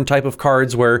Greathorn type of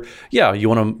cards where, yeah, you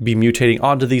want to be mutating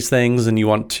onto these things and you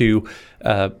want to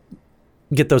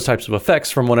get those types of effects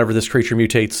from whenever this creature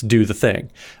mutates, do the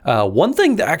thing. One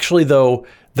thing that actually, though,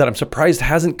 that I'm surprised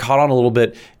hasn't caught on a little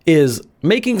bit is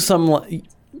making some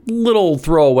little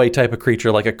throwaway type of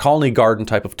creature, like a Colony Garden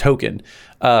type of token.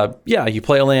 Yeah, you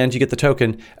play a land, you get the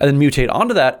token, and then mutate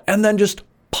onto that, and then just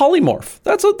polymorph.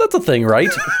 That's a thing, right?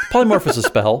 Polymorph is a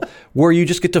spell where you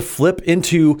just get to flip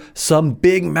into some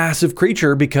big, massive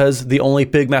creature because the only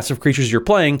big, massive creatures you're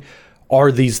playing are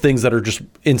these things that are just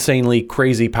insanely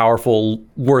crazy, powerful,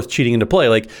 worth cheating into play,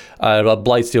 like a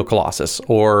Blightsteel Colossus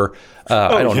or,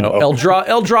 I don't know,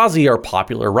 Eldrazi are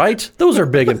popular, right? Those are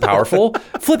big and powerful.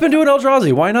 Flip into an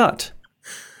Eldrazi, why not?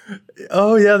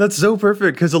 Oh, yeah, that's so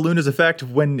perfect, because Aluna's effect,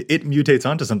 when it mutates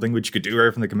onto something, which you could do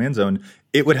right from the command zone,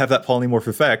 it would have that polymorph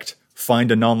effect,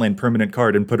 find a non-land permanent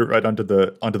card and put it right onto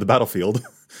the battlefield.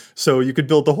 So you could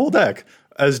build the whole deck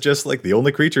as just like the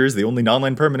only creatures, the only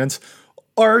non-land permanents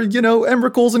are,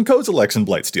 Emrakul's and Kozilek's and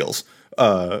Blightsteels.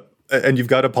 And you've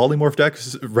got a polymorph deck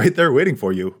right there waiting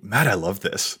for you. Matt, I love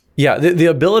this. Yeah, the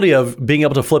ability of being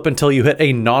able to flip until you hit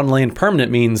a non-land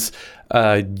permanent means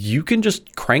you can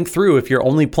just crank through if you're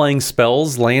only playing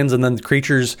spells, lands, and then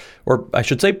creatures, or I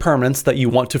should say permanents that you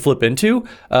want to flip into.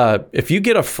 If you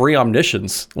get a free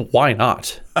Omniscience, why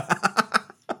not?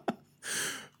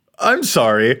 I'm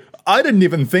sorry. I didn't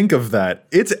even think of that.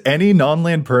 It's any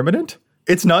non-land permanent?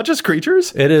 It's not just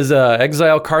creatures? It is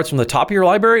exile cards from the top of your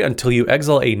library until you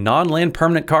exile a non-land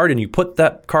permanent card and you put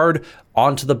that card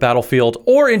onto the battlefield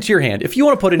or into your hand. If you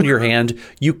want to put it into your hand,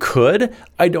 you could.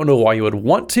 I don't know why you would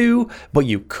want to, but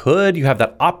you could. You have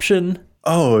that option.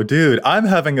 Oh, dude, I'm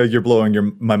having a you're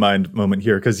blowing my mind moment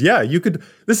here because, yeah, you could.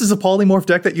 This is a polymorph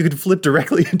deck that you could flip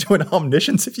directly into an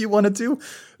Omniscience if you wanted to.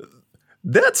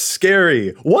 That's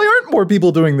scary. Why aren't more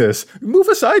people doing this? Move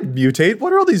aside, mutate.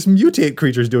 What are all these mutate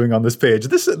creatures doing on this page?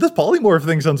 This polymorph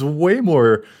thing sounds way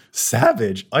more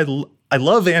savage. I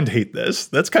love and hate this.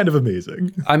 That's kind of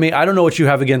amazing. I mean, I don't know what you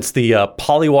have against the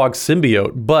Polywog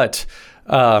Symbiote, but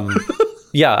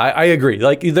yeah, I agree.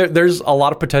 Like, there's a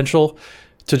lot of potential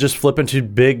to just flip into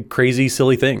big, crazy,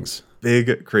 silly things.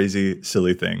 Big, crazy,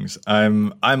 silly things.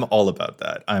 I'm all about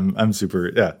that. I'm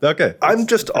super, yeah, okay. I'm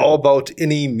just all about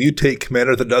any mutate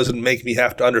commander that doesn't make me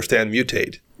have to understand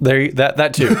mutate.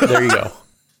 That too. There you go.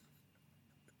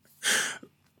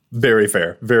 Very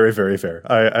fair. Very, very fair.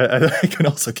 I can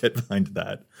also get behind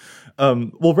that.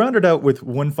 We'll round it out with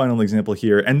one final example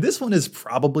here. And this one is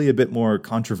probably a bit more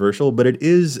controversial, but it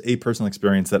is a personal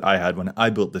experience that I had when I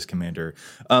built this commander.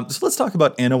 So let's talk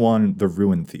about Anawan the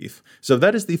Ruin Thief. So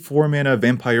that is the 4-mana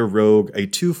vampire rogue, a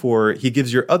 2/4. He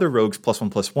gives your other rogues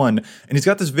 +1/+1. And he's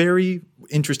got this very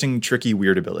interesting, tricky,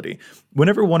 weird ability.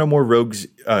 Whenever one or more rogues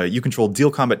you control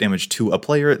deal combat damage to a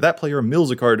player, that player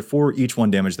mills a card for each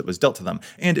 1 damage that was dealt to them.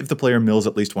 And if the player mills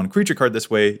at least 1 creature card this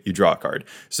way, you draw a card.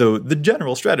 So the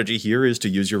general strategy here is to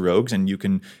use your rogues, and you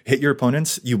can hit your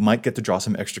opponents. You might get to draw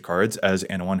some extra cards as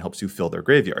Anawan helps you fill their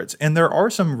graveyards. And there are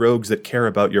some rogues that care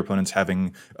about your opponents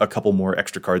having a couple more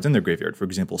extra cards in their graveyard. For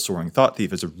example, Soaring Thought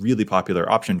Thief is a really popular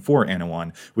option for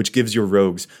Anawan, which gives your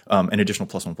rogues an additional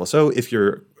 +1/+0 if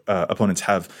your opponents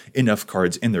have enough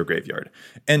cards in their graveyard.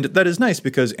 And that is nice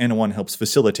because Anawan helps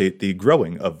facilitate the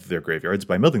growing of their graveyards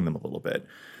by milling them a little bit.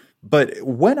 But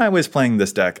when I was playing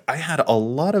this deck, I had a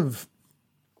lot of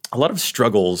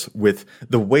struggles with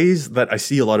the ways that I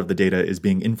see a lot of the data is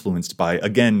being influenced by,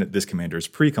 again, this commander's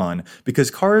precon, because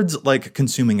cards like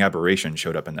Consuming Aberration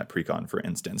showed up in that precon, for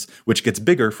instance, which gets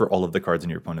bigger for all of the cards in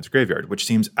your opponent's graveyard, which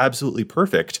seems absolutely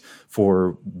perfect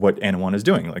for what Anawan is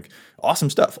doing. Like, awesome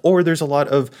stuff. Or there's a lot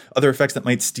of other effects that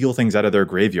might steal things out of their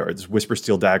graveyards.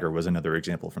 Whispersteel Dagger was another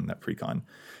example from that precon.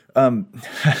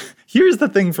 Here's the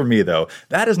thing for me, though.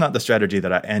 That is not the strategy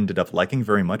that I ended up liking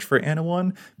very much for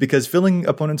Anawan, because filling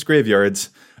opponents' graveyards,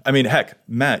 I mean, heck,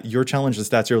 Matt, your challenge to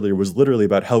stats earlier was literally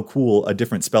about how cool a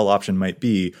different spell option might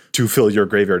be to fill your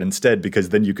graveyard instead, because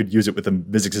then you could use it with a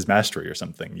Mizzix's Mastery or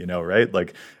something, right?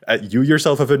 Like, you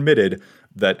yourself have admitted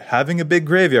that having a big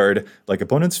graveyard, like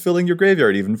opponents filling your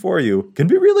graveyard even for you, can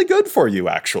be really good for you,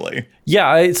 actually.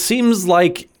 Yeah, it seems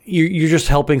like you're just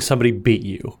helping somebody beat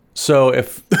you. So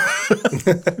if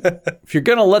you're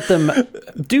going to let them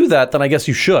do that, then I guess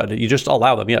you should. You just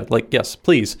allow them. Yeah, yes,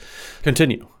 please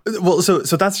continue. Well, so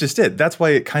that's just it. That's why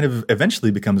it kind of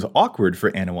eventually becomes awkward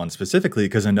for Anawan specifically,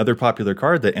 because another popular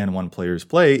card that Anawan players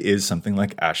play is something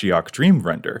like Ashiok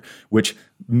Dreamrender, which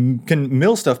can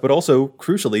mill stuff, but also,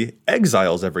 crucially,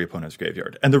 exiles every opponent's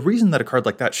graveyard. And the reason that a card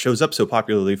like that shows up so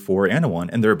popularly for Anawan,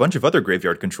 and there are a bunch of other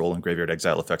graveyard control and graveyard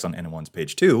exile effects on Anawan's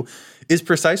page too, is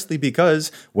precisely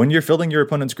because when you're filling your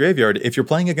opponent's graveyard, if you're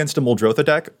playing against a Muldrotha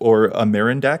deck or a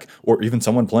Marin deck, or even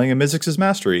someone playing a Mizzix's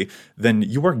Mastery, then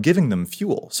you are giving them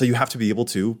fuel. So you have to be able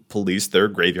to police their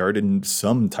graveyard in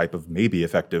some type of maybe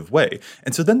effective way.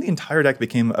 And so then the entire deck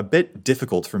became a bit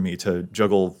difficult for me to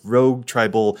juggle rogue,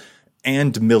 tribal,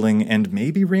 and milling and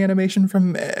maybe reanimation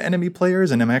from enemy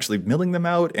players, and I'm actually milling them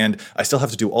out, and I still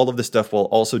have to do all of this stuff while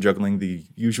also juggling the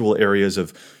usual areas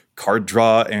of card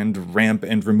draw and ramp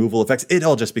and removal effects. It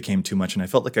all just became too much, and I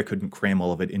felt like I couldn't cram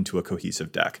all of it into a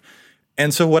cohesive deck.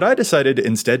 And so what I decided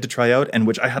instead to try out, and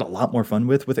which I had a lot more fun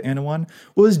with Anawan,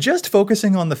 was just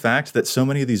focusing on the fact that so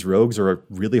many of these rogues are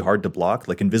really hard to block,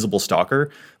 like Invisible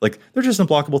Stalker. Like, they're just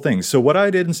unblockable things. So what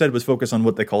I did instead was focus on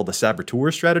what they call the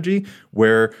Saboteur strategy,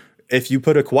 where if you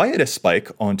put a Quietus Spike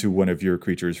onto one of your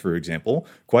creatures, for example,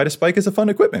 Quietus Spike is a fun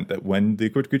equipment that when the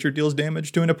equipped creature deals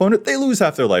damage to an opponent, they lose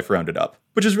half their life rounded up,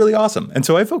 which is really awesome. And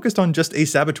so I focused on just a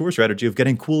Saboteur strategy of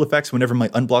getting cool effects whenever my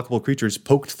unblockable creatures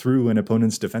poked through an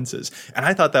opponent's defenses. And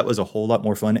I thought that was a whole lot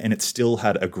more fun, and it still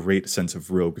had a great sense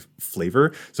of rogue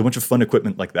flavor. So a bunch of fun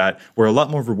equipment like that were a lot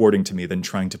more rewarding to me than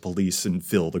trying to police and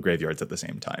fill the graveyards at the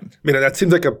same time. I mean, that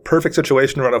seems like a perfect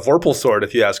situation to run a Vorpal Sword,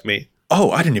 if you ask me. Oh,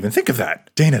 I didn't even think of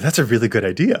that. Dana, that's a really good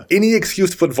idea. Any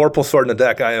excuse to put Vorpal Sword in the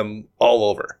deck, I am all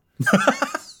over.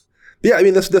 Yeah, I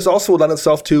mean, this also would lend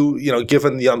itself to,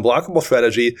 given the unblockable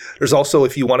strategy, there's also,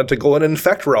 if you wanted to go an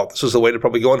Infect route, this is a way to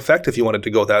probably go Infect if you wanted to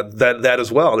go that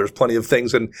as well. There's plenty of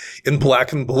things in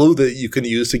black and blue that you can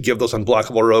use to give those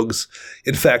unblockable rogues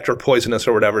Infect or Poisonous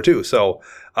or whatever too. So,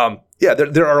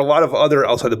 there are a lot of other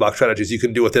outside-the-box strategies you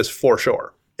can do with this for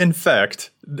sure. In fact,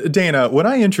 Dana, when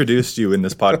I introduced you in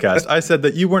this podcast, I said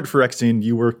that you weren't Phyrexian,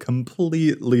 you were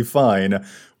completely fine.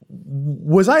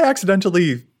 Was I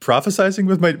accidentally prophesizing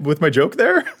with my joke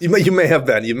there? You may have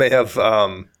been. You may have,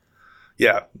 led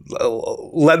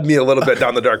me a little bit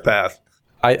down the dark path.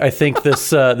 I think this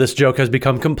joke has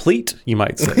become complete, you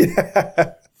might say.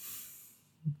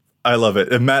 I love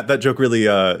it. And Matt, that joke really,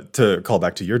 to call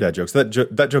back to your dad jokes, that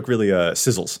joke really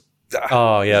sizzles.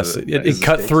 Oh yes, it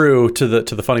cut through to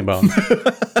the funny bone.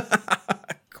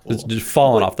 Cool. It's just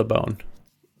falling off the bone.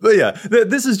 But yeah,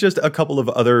 this is just a couple of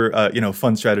other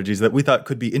fun strategies that we thought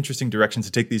could be interesting directions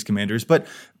to take these commanders. But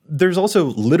there's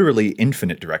also literally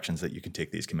infinite directions that you can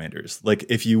take these commanders. Like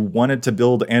if you wanted to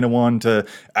build Anawan to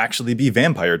actually be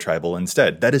vampire tribal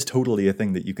instead, that is totally a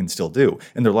thing that you can still do.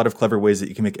 And there are a lot of clever ways that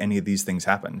you can make any of these things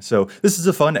happen. So this is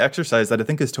a fun exercise that I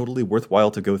think is totally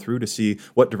worthwhile to go through to see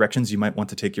what directions you might want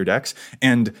to take your decks.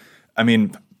 And I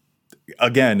mean,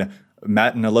 again,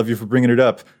 Matt, and I love you for bringing it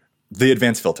up, the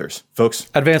advanced filters, folks.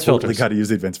 Advanced filters. Totally got to use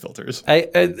the advanced filters.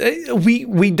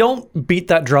 We don't beat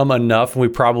that drum enough, and we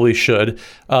probably should.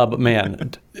 But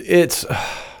man, it's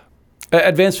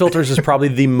Advanced Filters is probably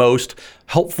the most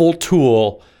helpful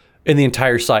tool in the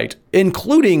entire site,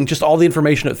 including just all the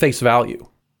information at face value.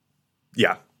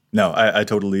 Yeah. No, I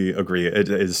totally agree. It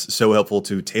is so helpful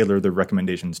to tailor the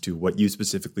recommendations to what you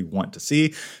specifically want to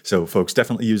see. So folks,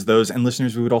 definitely use those. And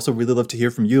listeners, we would also really love to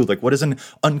hear from you. Like, what is an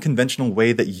unconventional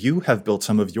way that you have built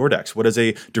some of your decks? What is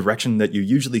a direction that you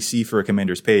usually see for a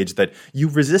commander's page that you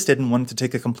resisted and wanted to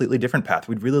take a completely different path?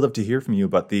 We'd really love to hear from you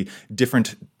about the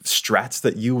different strats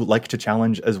that you like to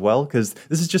challenge as well, because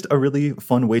this is just a really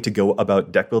fun way to go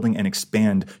about deck building and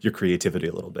expand your creativity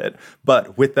a little bit.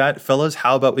 But with that, fellas,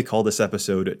 how about we call this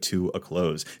episode to a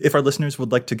close? If our listeners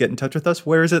would like to get in touch with us,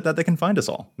 where is it that they can find us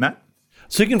all? Matt?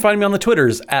 So you can find me on the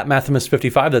Twitters at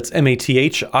Mathimus55. That's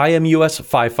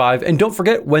MATHIMUS55. And don't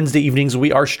forget, Wednesday evenings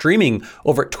we are streaming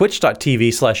over at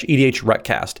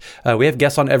twitch.tv/EDHRECast. We have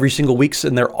guests on every single week,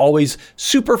 and they're always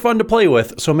super fun to play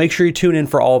with. So make sure you tune in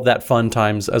for all of that fun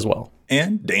times as well.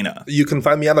 And Dana. You can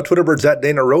find me on the Twitter birds at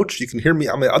Dana Roach. You can hear me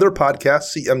on my other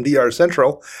podcast, CMDR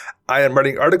Central. I am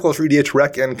writing articles for EDH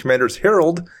Rec and Commander's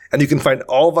Herald, and you can find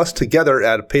all of us together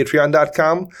at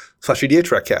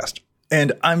patreon.com/EDHRECast.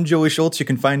 And I'm Joey Schultz. You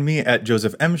can find me at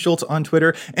Joseph M. Schultz on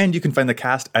Twitter, and you can find the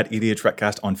cast at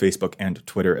EDHRECast on Facebook and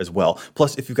Twitter as well.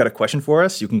 Plus, if you've got a question for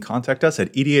us, you can contact us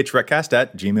at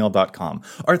edhrecast@gmail.com.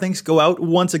 Our thanks go out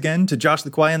once again to Josh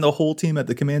LeQuay and the whole team at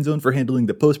the Command Zone for handling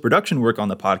the post-production work on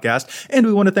the podcast. And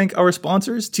we want to thank our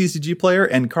sponsors, TCG Player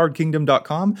and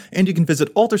CardKingdom.com. And you can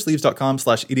visit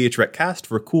altersleeves.com/EDHRECast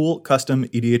for cool, custom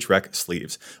EDHREC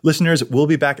sleeves. Listeners, we'll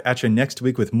be back at you next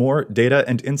week with more data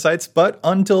and insights. But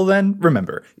until then,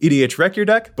 remember, EDH Rec your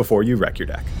deck before you wreck your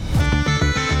deck.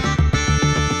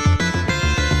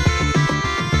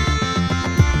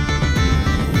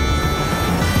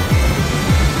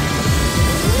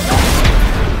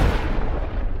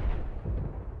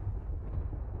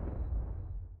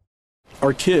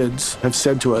 Our kids have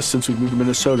said to us since we moved to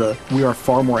Minnesota, we are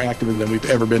far more active than we've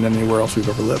ever been anywhere else we've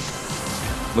ever lived.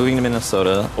 Moving to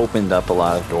Minnesota opened up a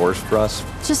lot of doors for us.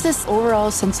 Just this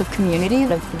overall sense of community, of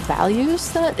the values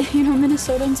that,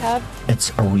 Minnesotans have.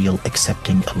 It's a real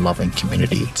accepting, loving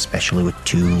community, especially with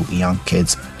 2 young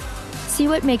kids. See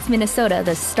what makes Minnesota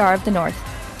the star of the North.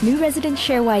 New residents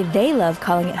share why they love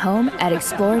calling it home at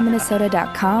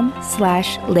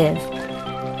exploreminnesota.com/live.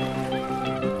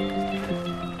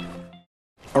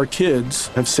 Our kids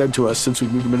have said to us since we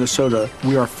moved to Minnesota,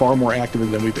 we are far more active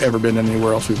than we've ever been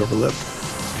anywhere else we've ever lived.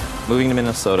 Moving to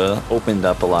Minnesota opened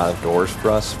up a lot of doors for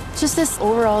us. Just this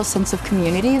overall sense of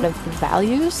community, of the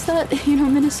values that,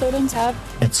 Minnesotans have.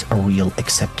 It's a real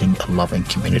accepting, loving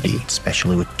community,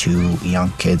 especially with 2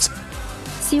 young kids.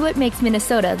 See what makes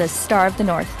Minnesota the star of the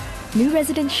North. New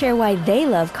residents share why they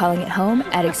love calling it home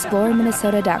at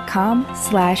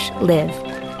exploreminnesota.com/live.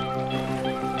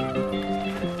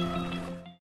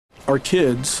 Our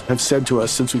kids have said to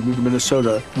us since we moved to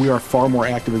Minnesota, we are far more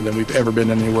active than we've ever been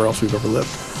anywhere else we've ever lived.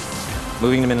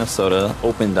 Moving to Minnesota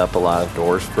opened up a lot of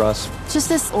doors for us. Just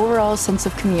this overall sense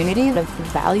of community, of the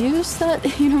values that,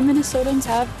 Minnesotans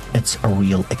have. It's a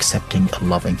real accepting,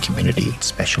 loving community,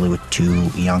 especially with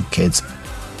 2 young kids.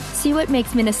 See what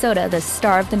makes Minnesota the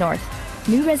star of the North.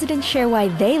 New residents share why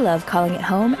they love calling it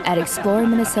home at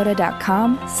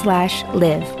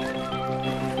exploreminnesota.com/live.